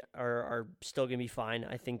be fine.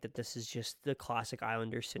 I think that this is just the classic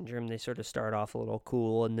Islander syndrome. They sort of start off a little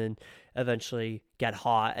cool and then eventually get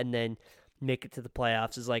hot and then make it to the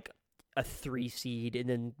playoffs as like a 3 seed and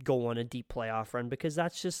then go on a deep playoff run, because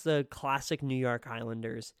that's just the classic New York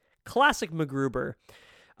Islanders. Classic McGruber.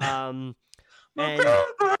 And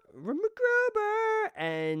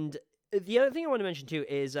the other thing I want to mention too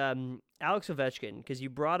is Alex Ovechkin, because you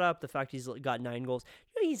brought up the fact he's got 9 goals.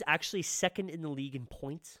 You know, he's actually second in the league in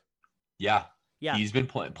points. Yeah. He's been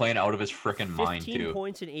playing out of his freaking mind too. 15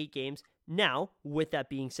 points in 8 games. Now, with that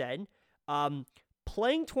being said,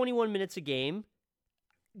 playing 21 minutes a game.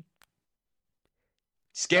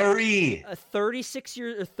 Scary. 36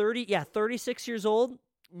 years old.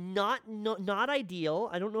 Not ideal.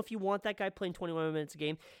 I don't know if you want that guy playing 21 minutes a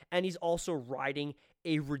game. And he's also riding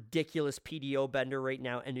a ridiculous PDO bender right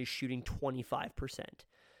now and is shooting 25%.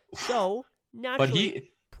 So,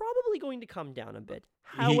 naturally, probably going to come down a bit.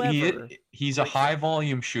 However, he's a high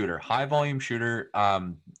volume shooter,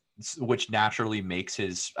 which naturally makes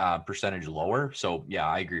his percentage lower. So, yeah,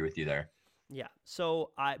 I agree with you there. Yeah.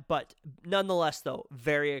 So but nonetheless, though,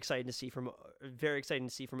 very exciting to see from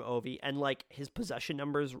Ovi, and like his possession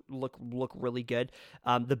numbers look really good.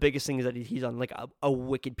 The biggest thing is that he's on like a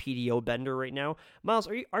wicked PDO bender right now. Miles,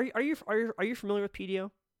 are you familiar with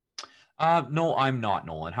PDO? No, I'm not,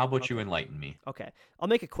 Nolan. How about you enlighten me? Okay, I'll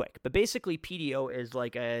make it quick. But basically, PDO is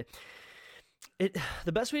like the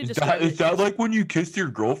best way to describe is that like when you kissed your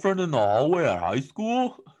girlfriend in the hallway at high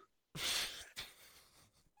school?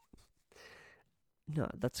 No,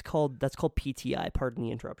 that's called PTI. Pardon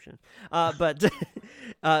the interruption. But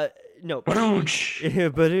no.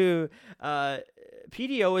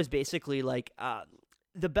 PDO is basically like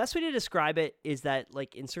the best way to describe it is that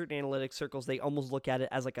like in certain analytics circles they almost look at it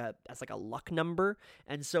as like a luck number,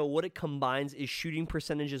 and so what it combines is shooting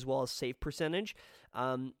percentage as well as save percentage.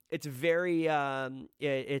 It's very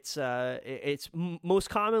it's most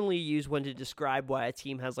commonly used when to describe why a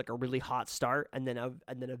team has like a really hot start and then a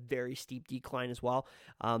very steep decline as well.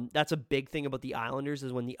 That's a big thing about the Islanders,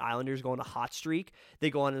 is when the Islanders go on a hot streak, they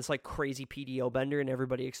go on this like crazy PDO bender and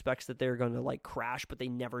everybody expects that they're going to like crash, but they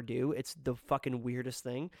never do. It's the fucking weirdest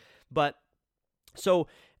thing. But so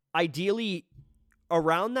ideally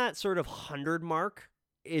around that sort of 100 mark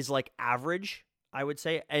is like average, I would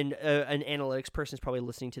say, and an analytics person is probably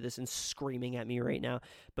listening to this and screaming at me right now.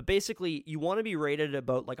 But basically, you want to be rated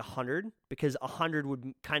about like 100, because 100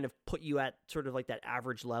 would kind of put you at sort of like that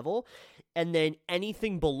average level. And then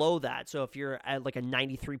anything below that, so if you're at like a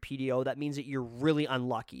 93 PDO, that means that you're really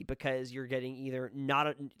unlucky, because you're getting either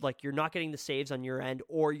you're not getting the saves on your end,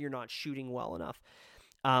 or you're not shooting well enough.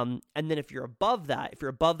 And then if you're above that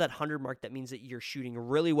 100 mark, that means that you're shooting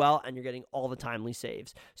really well and you're getting all the timely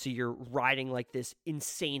saves. So you're riding like this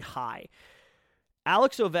insane high.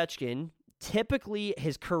 Alex Ovechkin, typically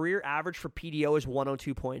his career average for PDO is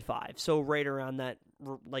 102.5. So right around that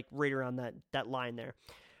line there.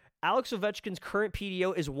 Alex Ovechkin's current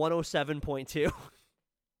PDO is 107.2.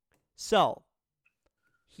 So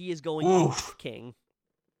he is going off king.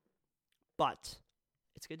 But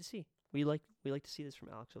it's good to see. We like to see this from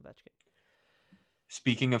Alex Ovechkin.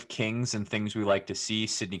 Speaking of kings and things we like to see,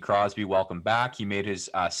 Sidney Crosby, welcome back. He made his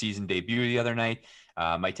season debut the other night.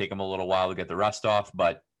 Might take him a little while to get the rust off,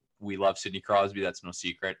 but we love Sidney Crosby. That's no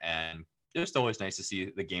secret. And just always nice to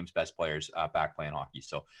see the game's best players back playing hockey.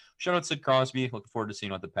 So shout out Sid Crosby. Looking forward to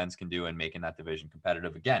seeing what the Pens can do and making that division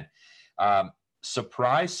competitive again.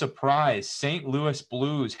 Surprise, surprise, St. Louis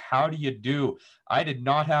Blues, how do you do? I did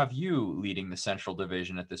not have you leading the Central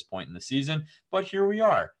Division at this point in the season, but here we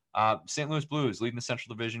are. St. Louis Blues leading the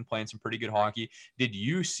Central Division, playing some pretty good hockey. Did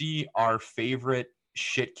you see our favorite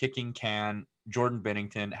shit-kicking can, Jordan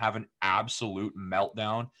Binnington, have an absolute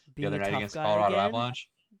meltdown the Being other a night tough against the guy Colorado again. Avalanche?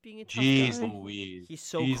 Being a tough Jeez guy. Louise. He's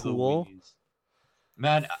so Jeez cool. Louise.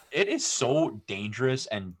 Man, it is so dangerous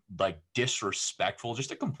and like disrespectful,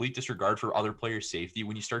 just a complete disregard for other players' safety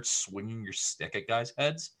when you start swinging your stick at guys'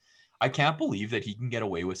 heads. I can't believe that he can get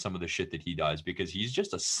away with some of the shit that he does because he's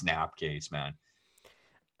just a snap case, man.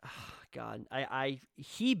 God,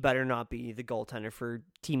 he better not be the goaltender for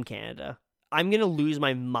Team Canada. I'm gonna lose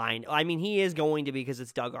my mind. I mean, he is going to because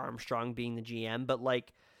it's Doug Armstrong being the GM, but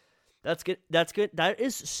like, that's good. That's good. That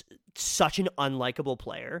is such an unlikable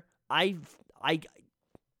player. I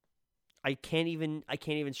can't even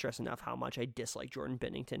stress enough how much I dislike Jordan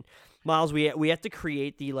Binnington. Miles, we have to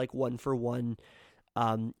create the like 1-for-1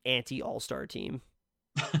 anti All-Star team,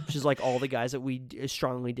 which is like all the guys that we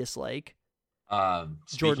strongly dislike.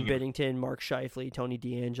 Jordan Binnington, Mark Scheifele, Tony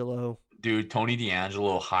DeAngelo. Dude, Tony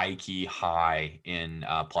DeAngelo, high in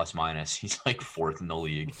plus minus. He's like fourth in the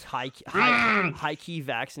league. High key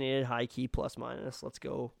vaccinated, high key plus minus. Let's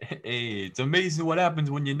go. Hey, it's amazing what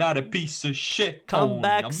happens when you're not a piece of shit.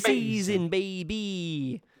 Comeback season,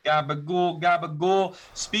 baby. Gabagool.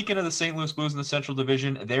 Speaking of the St. Louis Blues in the Central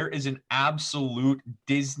Division, there is an absolute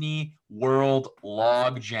Disney World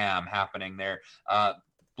logjam happening there.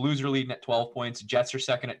 Blues are leading at 12 points. Jets are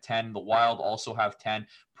second at 10. The Wild also have 10.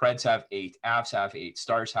 Preds have 8. Avs have 8.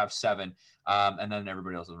 Stars have 7. And then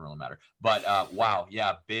everybody else doesn't really matter. But wow,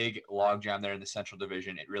 yeah, big logjam there in the Central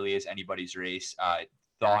Division. It really is anybody's race.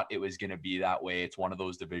 Thought it was going to be that way. It's one of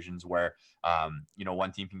those divisions where,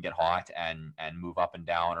 one team can get hot and move up and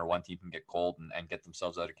down, or one team can get cold and get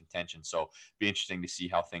themselves out of contention. So be interesting to see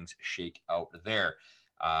how things shake out there.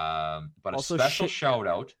 But also a special shout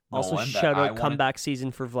out. Also, shout out comeback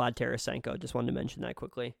season for Vlad Tarasenko. Just wanted to mention that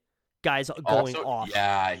quickly. Guys going off.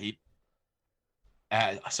 Yeah, he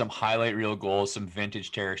some highlight reel goals, some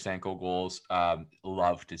vintage Tarasenko goals.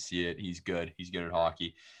 Love to see it. He's good. He's good at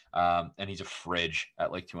hockey. And he's a fridge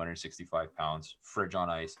at like 265 pounds. Fridge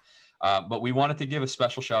on ice. But we wanted to give a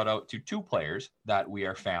special shout out to 2 players that we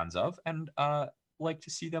are fans of and like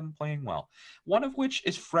to see them playing well. One of which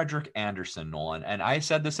is Frederik Andersen, Nolan. And I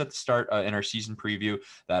said this at the start in our season preview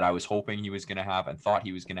that I was hoping he was going to have and thought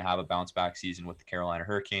he was going to have a bounce back season with the Carolina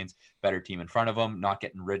Hurricanes. Better team in front of him, not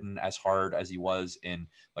getting ridden as hard as he was in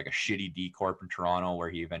like a shitty D Corp in Toronto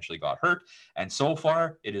where he eventually got hurt. And so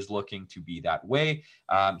far it is looking to be that way.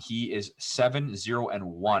 He is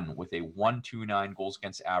 7-0-1 with a 1.29 goals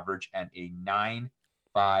against average and a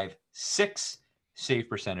 9.56 save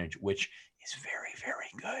percentage, which is very, very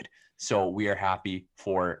good. So we are happy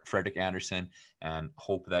for Frederik Andersen and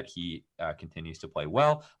hope that he continues to play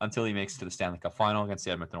well until he makes it to the Stanley Cup final against the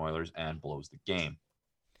Edmonton Oilers and blows the game.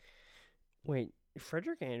 Wait,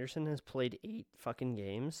 Frederik Andersen has played 8 fucking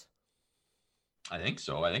games? I think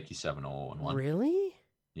so. I think he's 7-0-1. Really?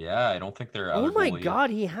 Yeah, I don't think they're. Oh my God,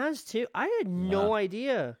 he has too. I had no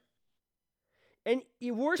idea. And the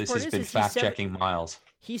worst this part has is been fact checking Miles.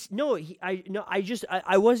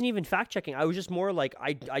 I wasn't even fact checking. I was just more like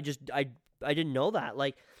I didn't know that.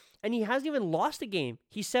 Like, and he hasn't even lost a game.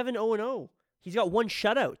 He's 7-0-0. He's got 1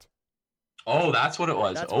 shutout. Oh, that's what it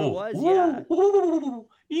was. That's what it was. Yeah. Ooh,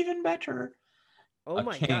 even better. Oh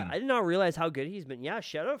my God! I did not realize how good he's been. Yeah,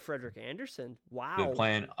 shout out Frederik Andersen. Wow. Been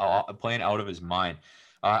playing out of his mind.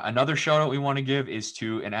 Another shout out we want to give is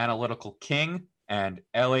to an analytical king and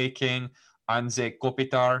LA King, Anze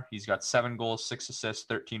Kopitar. He's got 7 goals, 6 assists,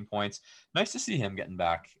 13 points. Nice to see him getting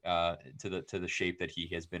back to the shape that he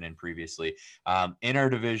has been in previously. In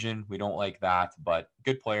our division, we don't like that, but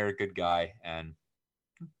good player, good guy, and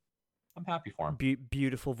I'm happy for him.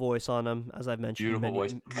 Beautiful voice on him, as I've mentioned. Beautiful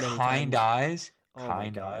voice, many kind times. eyes. Oh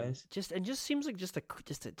kind eyes. Just seems like just a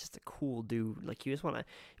cool dude. Like you want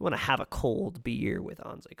to have a cold beer with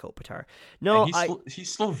Anze Kopitar. No, he's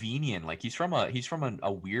Slovenian. Like he's from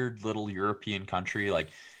a weird little European country. Like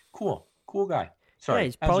cool guy. Sorry, yeah,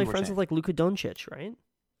 he's probably friends with like Luka Doncic, right?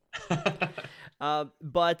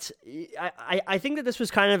 But I think that this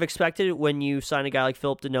was kind of expected when you sign a guy like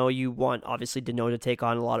Philip Deneau. You want obviously Deneau to take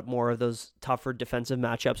on a lot more of those tougher defensive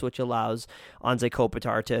matchups, which allows Anze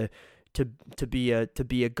Kopitar to be a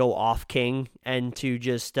go off king and to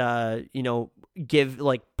just put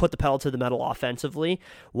the pedal to the metal offensively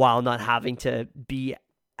while not having to be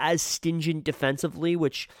as stingent defensively,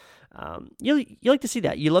 which you like to see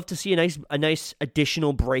that. You love to see a nice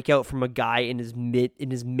additional breakout from a guy in his mid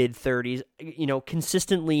 30s,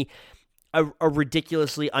 consistently a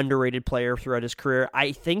ridiculously underrated player throughout his career.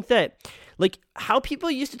 I think that how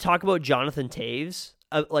people used to talk about Jonathan Toews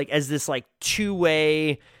as this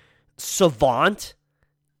two-way savant,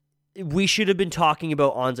 we should have been talking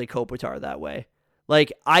about Anze Kopitar that way.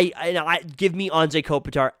 Like, I give me Anze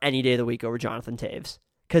Kopitar any day of the week over Jonathan Toews,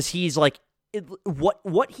 because he's like,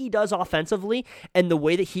 what he does offensively and the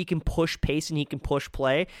way that he can push pace and he can push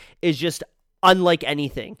play is just unlike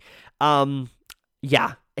anything.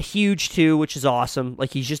 Yeah, huge too, which is awesome.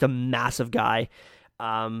 Like, he's just a massive guy.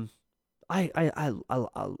 I love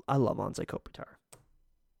Anze Kopitar,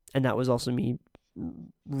 and that was also me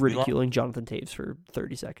ridiculing Jonathan Toews for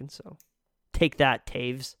 30 seconds. So take that,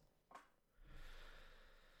 Toews.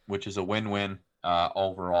 Which is a win-win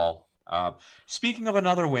overall. Speaking of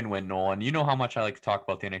another win-win, Nolan, you know how much I like to talk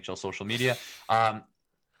about the NHL social media.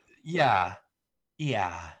 Yeah.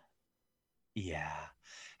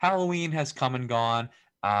 Halloween has come and gone,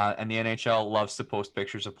 and the NHL loves to post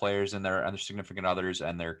pictures of players and their significant others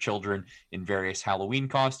and their children in various Halloween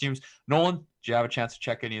costumes. Nolan, did you have a chance to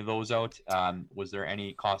check any of those out? Was there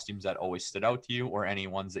any costumes that always stood out to you, or any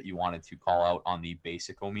ones that you wanted to call out on the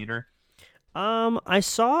basic-o-meter? I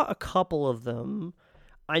saw a couple of them.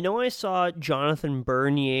 I know I saw Jonathan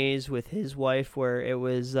Bernier's with his wife, where it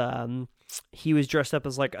was he was dressed up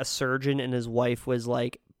as like a surgeon and his wife was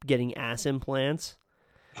like getting ass implants.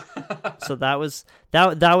 So that was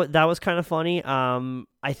kind of funny.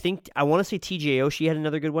 I think I want to say TJ Oshie had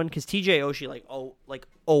another good one, because TJ Oshie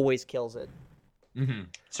always kills it. Mm-hmm.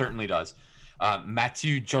 Certainly does.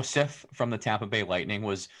 Mathieu Joseph from the Tampa Bay Lightning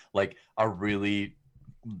was like a really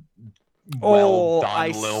well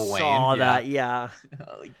done Lil Wayne. I saw that, yeah.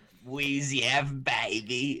 Like, Wheezy F,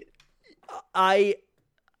 baby. I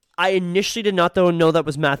initially did not know that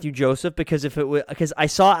was Matthew Joseph, because I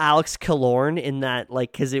saw Alex Killorn in that,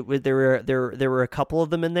 like, because it was there were a couple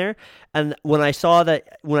of them in there, and when I saw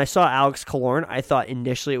Alex Killorn, I thought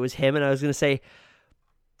initially it was him, and I was gonna say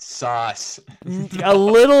sus, a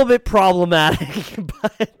little bit problematic,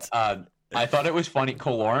 but I thought it was funny.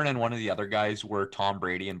 Killorn and one of the other guys were Tom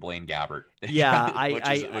Brady and Blaine Gabbert. Yeah,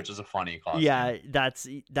 which is a funny costume. Yeah,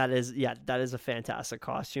 that is a fantastic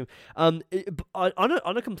costume. On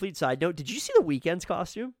a complete side note, did you see the Weeknd's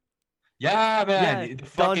costume? Yeah, man, Yeah, the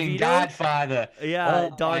fucking Godfather. Yeah,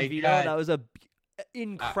 Oh Don my Vito. God. That was a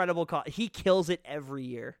incredible he kills it every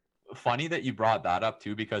year. Funny that you brought that up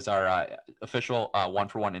too, because our official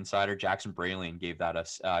 1-for-1 insider Jackson Braylon gave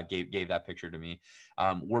that picture to me.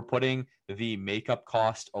 We're putting the makeup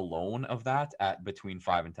cost alone of that at between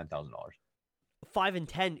 $5,000 and $10,000. 5 and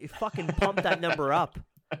 10, you fucking pump that number up.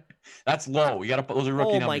 That's low. You got to put those are rookie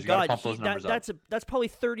Oh numbers. my You got to god, pump those numbers up. that's probably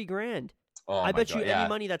 $30,000. Oh I bet God, you yeah. any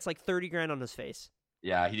money that's like $30,000 on his face.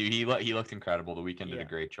 Yeah, he looked incredible. The Weeknd did a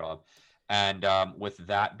great job. And with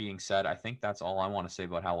that being said, I think that's all I want to say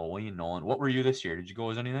about Halloween, Nolan. What were you this year? Did you go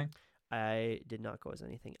as anything? I did not go as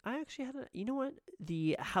anything. I actually had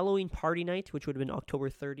the Halloween party night, which would have been October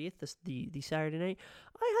 30th, the Saturday night.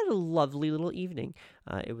 I had a lovely little evening.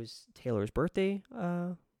 It was Taylor's birthday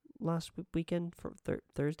last weekend for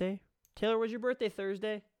Thursday. Taylor, was your birthday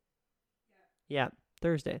Thursday? Yeah,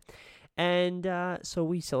 Thursday. And so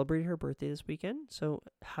we celebrated her birthday this weekend. So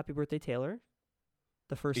happy birthday, Taylor.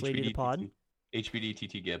 The first lady of the pod. HBD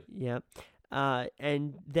TT Gibb. Yeah.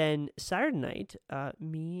 And then Saturday night,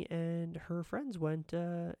 me and her friends went,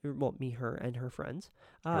 me, her, and her friends.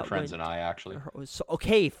 Her friends and I, actually.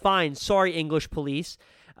 Okay, fine. Sorry, English police.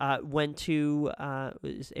 Went to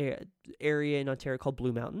this area in Ontario called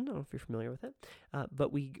Blue Mountain. I don't know if you're familiar with it.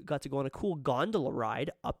 But we got to go on a cool gondola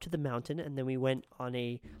ride up to the mountain, and then we went on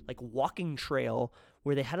a walking trail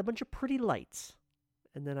where they had a bunch of pretty lights.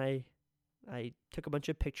 And then I took a bunch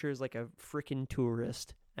of pictures like a freaking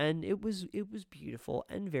tourist, and it was beautiful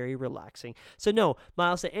and very relaxing. So no,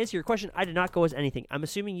 Miles, to answer your question, I did not go as anything. I'm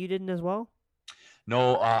assuming you didn't as well?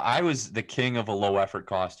 No, I was the king of a low-effort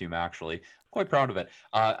costume, actually. Quite proud of it.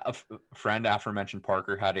 A friend, aforementioned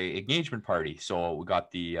Parker, had a engagement party, so we got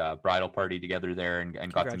the bridal party together there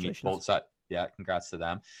and got to meet both sides. Yeah, congrats to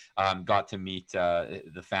them. Got to meet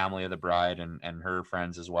the family of the bride and her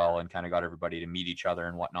friends as well, and kind of got everybody to meet each other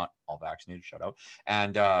and whatnot. All vaccinated, shout out.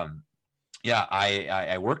 And yeah,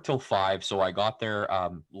 I worked till 5, so I got there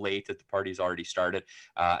late. That the party's already started,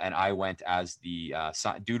 and I went as the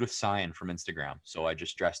dude with sign from Instagram. So I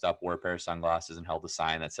just dressed up, wore a pair of sunglasses, and held a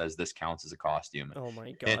sign that says "This counts as a costume." Oh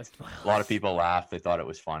my god! A lot of people laughed; they thought it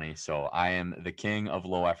was funny. So I am the king of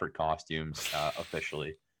low effort costumes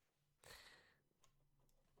officially.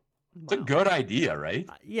 It's a good idea, right?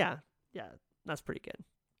 Yeah, that's pretty good.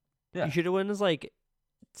 Yeah. You should have went as like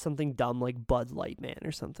something dumb like Bud Light Man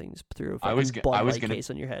or something. Just threw a Bud Light case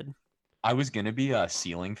on your head. I was gonna be a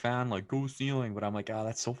ceiling fan, like go ceiling, but I'm like,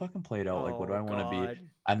 that's so fucking played out. Like, what do I want to be?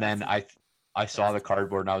 And then I saw the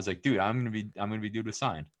cardboard and I was like, dude, I'm gonna be dude with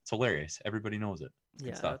sign. It's hilarious. Everybody knows it. It's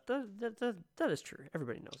good stuff. That is true.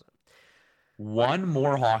 Everybody knows it. One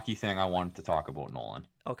more hockey thing I wanted to talk about, Nolan.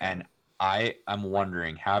 Okay. And I am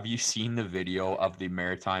wondering, have you seen the video of the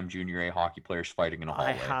Maritime Junior A hockey players fighting in a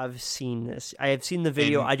hallway? I have seen this. I have seen the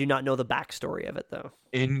video. I do not know the backstory of it, though.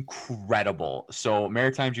 Incredible. So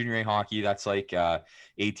Maritime Junior A hockey, that's like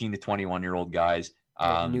 18 to 21-year-old guys.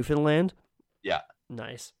 Like Newfoundland? Yeah.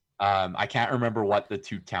 Nice. I can't remember what the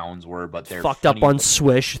two towns were, but they're fucked up on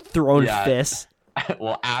Swish, throwing fists.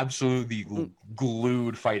 Well, absolutely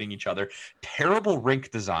glued fighting each other. Terrible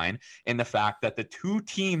rink design in the fact that the two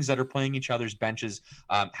teams that are playing each other's benches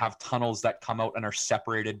have tunnels that come out and are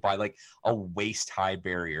separated by like a waist-high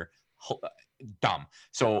barrier. Dumb.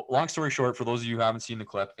 So long story short, for those of you who haven't seen the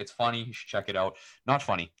clip, it's funny. You should check it out. Not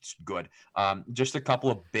funny. It's good. Just a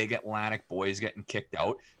couple of big Atlantic boys getting kicked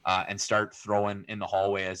out and start throwing in the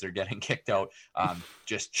hallway as they're getting kicked out.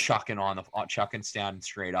 Just chucking standing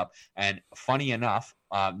straight up. And funny enough,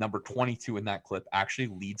 number 22 in that clip actually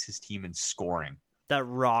leads his team in scoring. That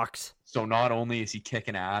rocks. So not only is he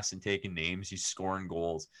kicking ass and taking names, he's scoring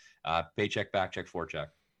goals. Paycheck, backcheck, forecheck.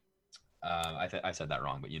 I said that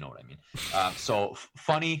wrong, but you know what I mean. So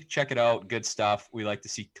funny, check it out. Good stuff. We like to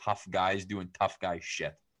see tough guys doing tough guy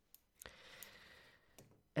shit.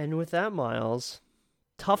 And with that, Miles,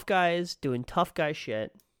 tough guys doing tough guy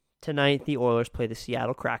shit. Tonight, the Oilers play the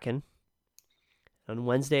Seattle Kraken. On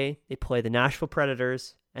Wednesday, they play the Nashville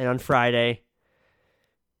Predators. And on Friday,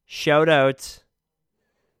 shout out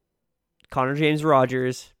Connor James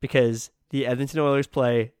Rogers, because the Edmonton Oilers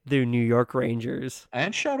play the New York Rangers.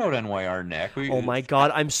 And shout out NYR Nick. Oh my God,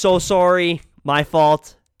 I'm so sorry. My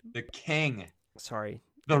fault. The king. Sorry.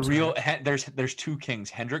 There's two kings,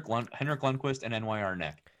 Henrik Lundqvist and NYR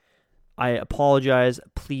Nick. I apologize.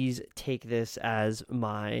 Please take this as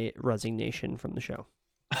my resignation from the show.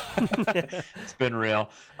 It's been real.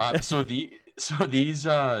 So these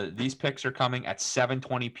picks are coming at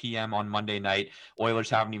 7:20 p.m. on Monday night. Oilers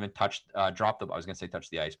haven't even touched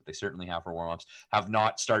the ice, but they certainly have for warmups. Have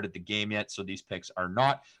not started the game yet, so these picks are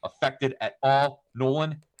not affected at all.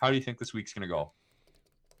 Nolan, how do you think this week's gonna go?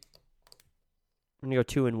 I'm gonna go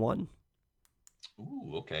 2-1.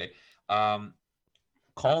 Ooh, okay.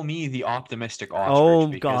 Call me the optimistic ostrich. Oh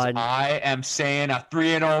because God! I am saying a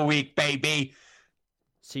 3-0 week, baby.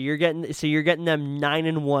 So you're getting them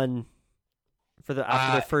 9-1 for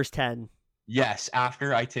after their first 10. Yes,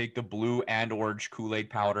 after I take the blue and orange Kool-Aid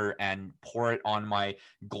powder and pour it on my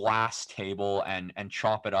glass table and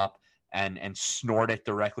chop it up and snort it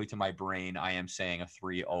directly to my brain, I am saying a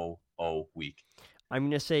 3-0 week. I'm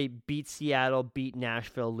going to say beat Seattle, beat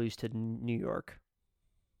Nashville, lose to New York.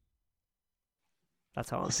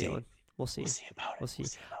 That's how I'm feeling. We'll see. We'll see.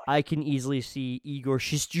 I can easily see Igor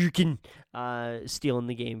Shesterkin stealing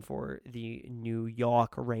the game for the New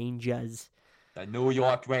York Rangers. The New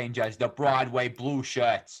York Rangers, the Broadway Blue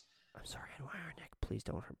Shirts. I'm sorry, Nick. Please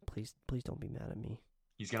don't be mad at me.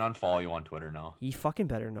 He's gonna unfollow you on Twitter now. He fucking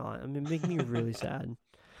better not. I mean, making me really sad.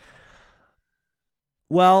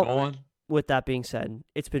 Well, with that being said,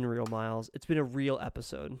 it's been real, Miles. It's been a real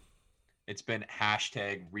episode. It's been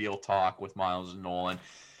 #real talk with Miles and Nolan.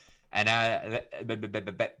 And I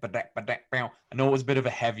know it was a bit of a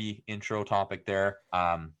heavy intro topic there.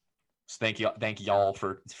 So thank y'all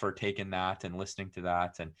for taking that and listening to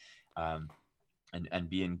that and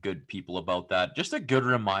being good people about that. Just a good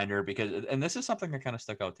reminder, because this is something that kind of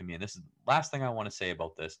stuck out to me. And this is the last thing I want to say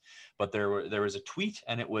about this. But there was a tweet,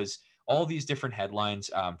 and it was all these different headlines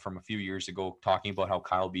from a few years ago talking about how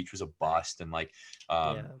Kyle Beach was a bust and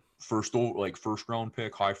first round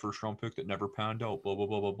pick, high first round pick that never panned out, blah blah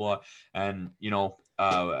blah blah blah. And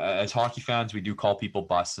as hockey fans, we do call people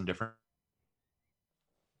busts and different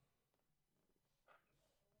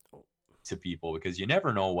to people, because you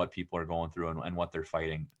never know what people are going through and what they're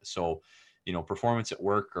fighting. So performance at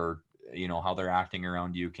work, or how they're acting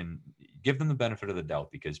around you, can give them the benefit of the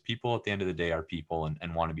doubt, because people at the end of the day are people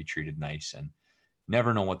and want to be treated nice, and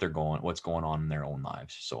never know what's going on in their own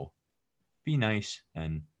lives. So be nice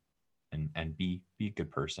and be a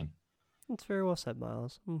good person. That's very well said,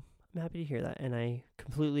 Miles. I'm happy to hear that, and I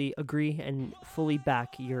completely agree and fully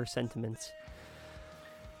back your sentiments.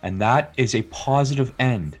 And that is a positive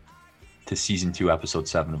end to Season 2, Episode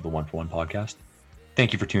 7 of the 1-for-1 podcast.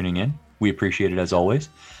 Thank you for tuning in. We appreciate it as always.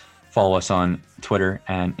 Follow us on Twitter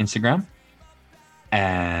and Instagram.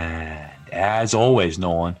 And as always,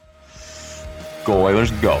 Nolan, go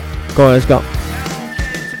Oilers, go. Go Oilers, go.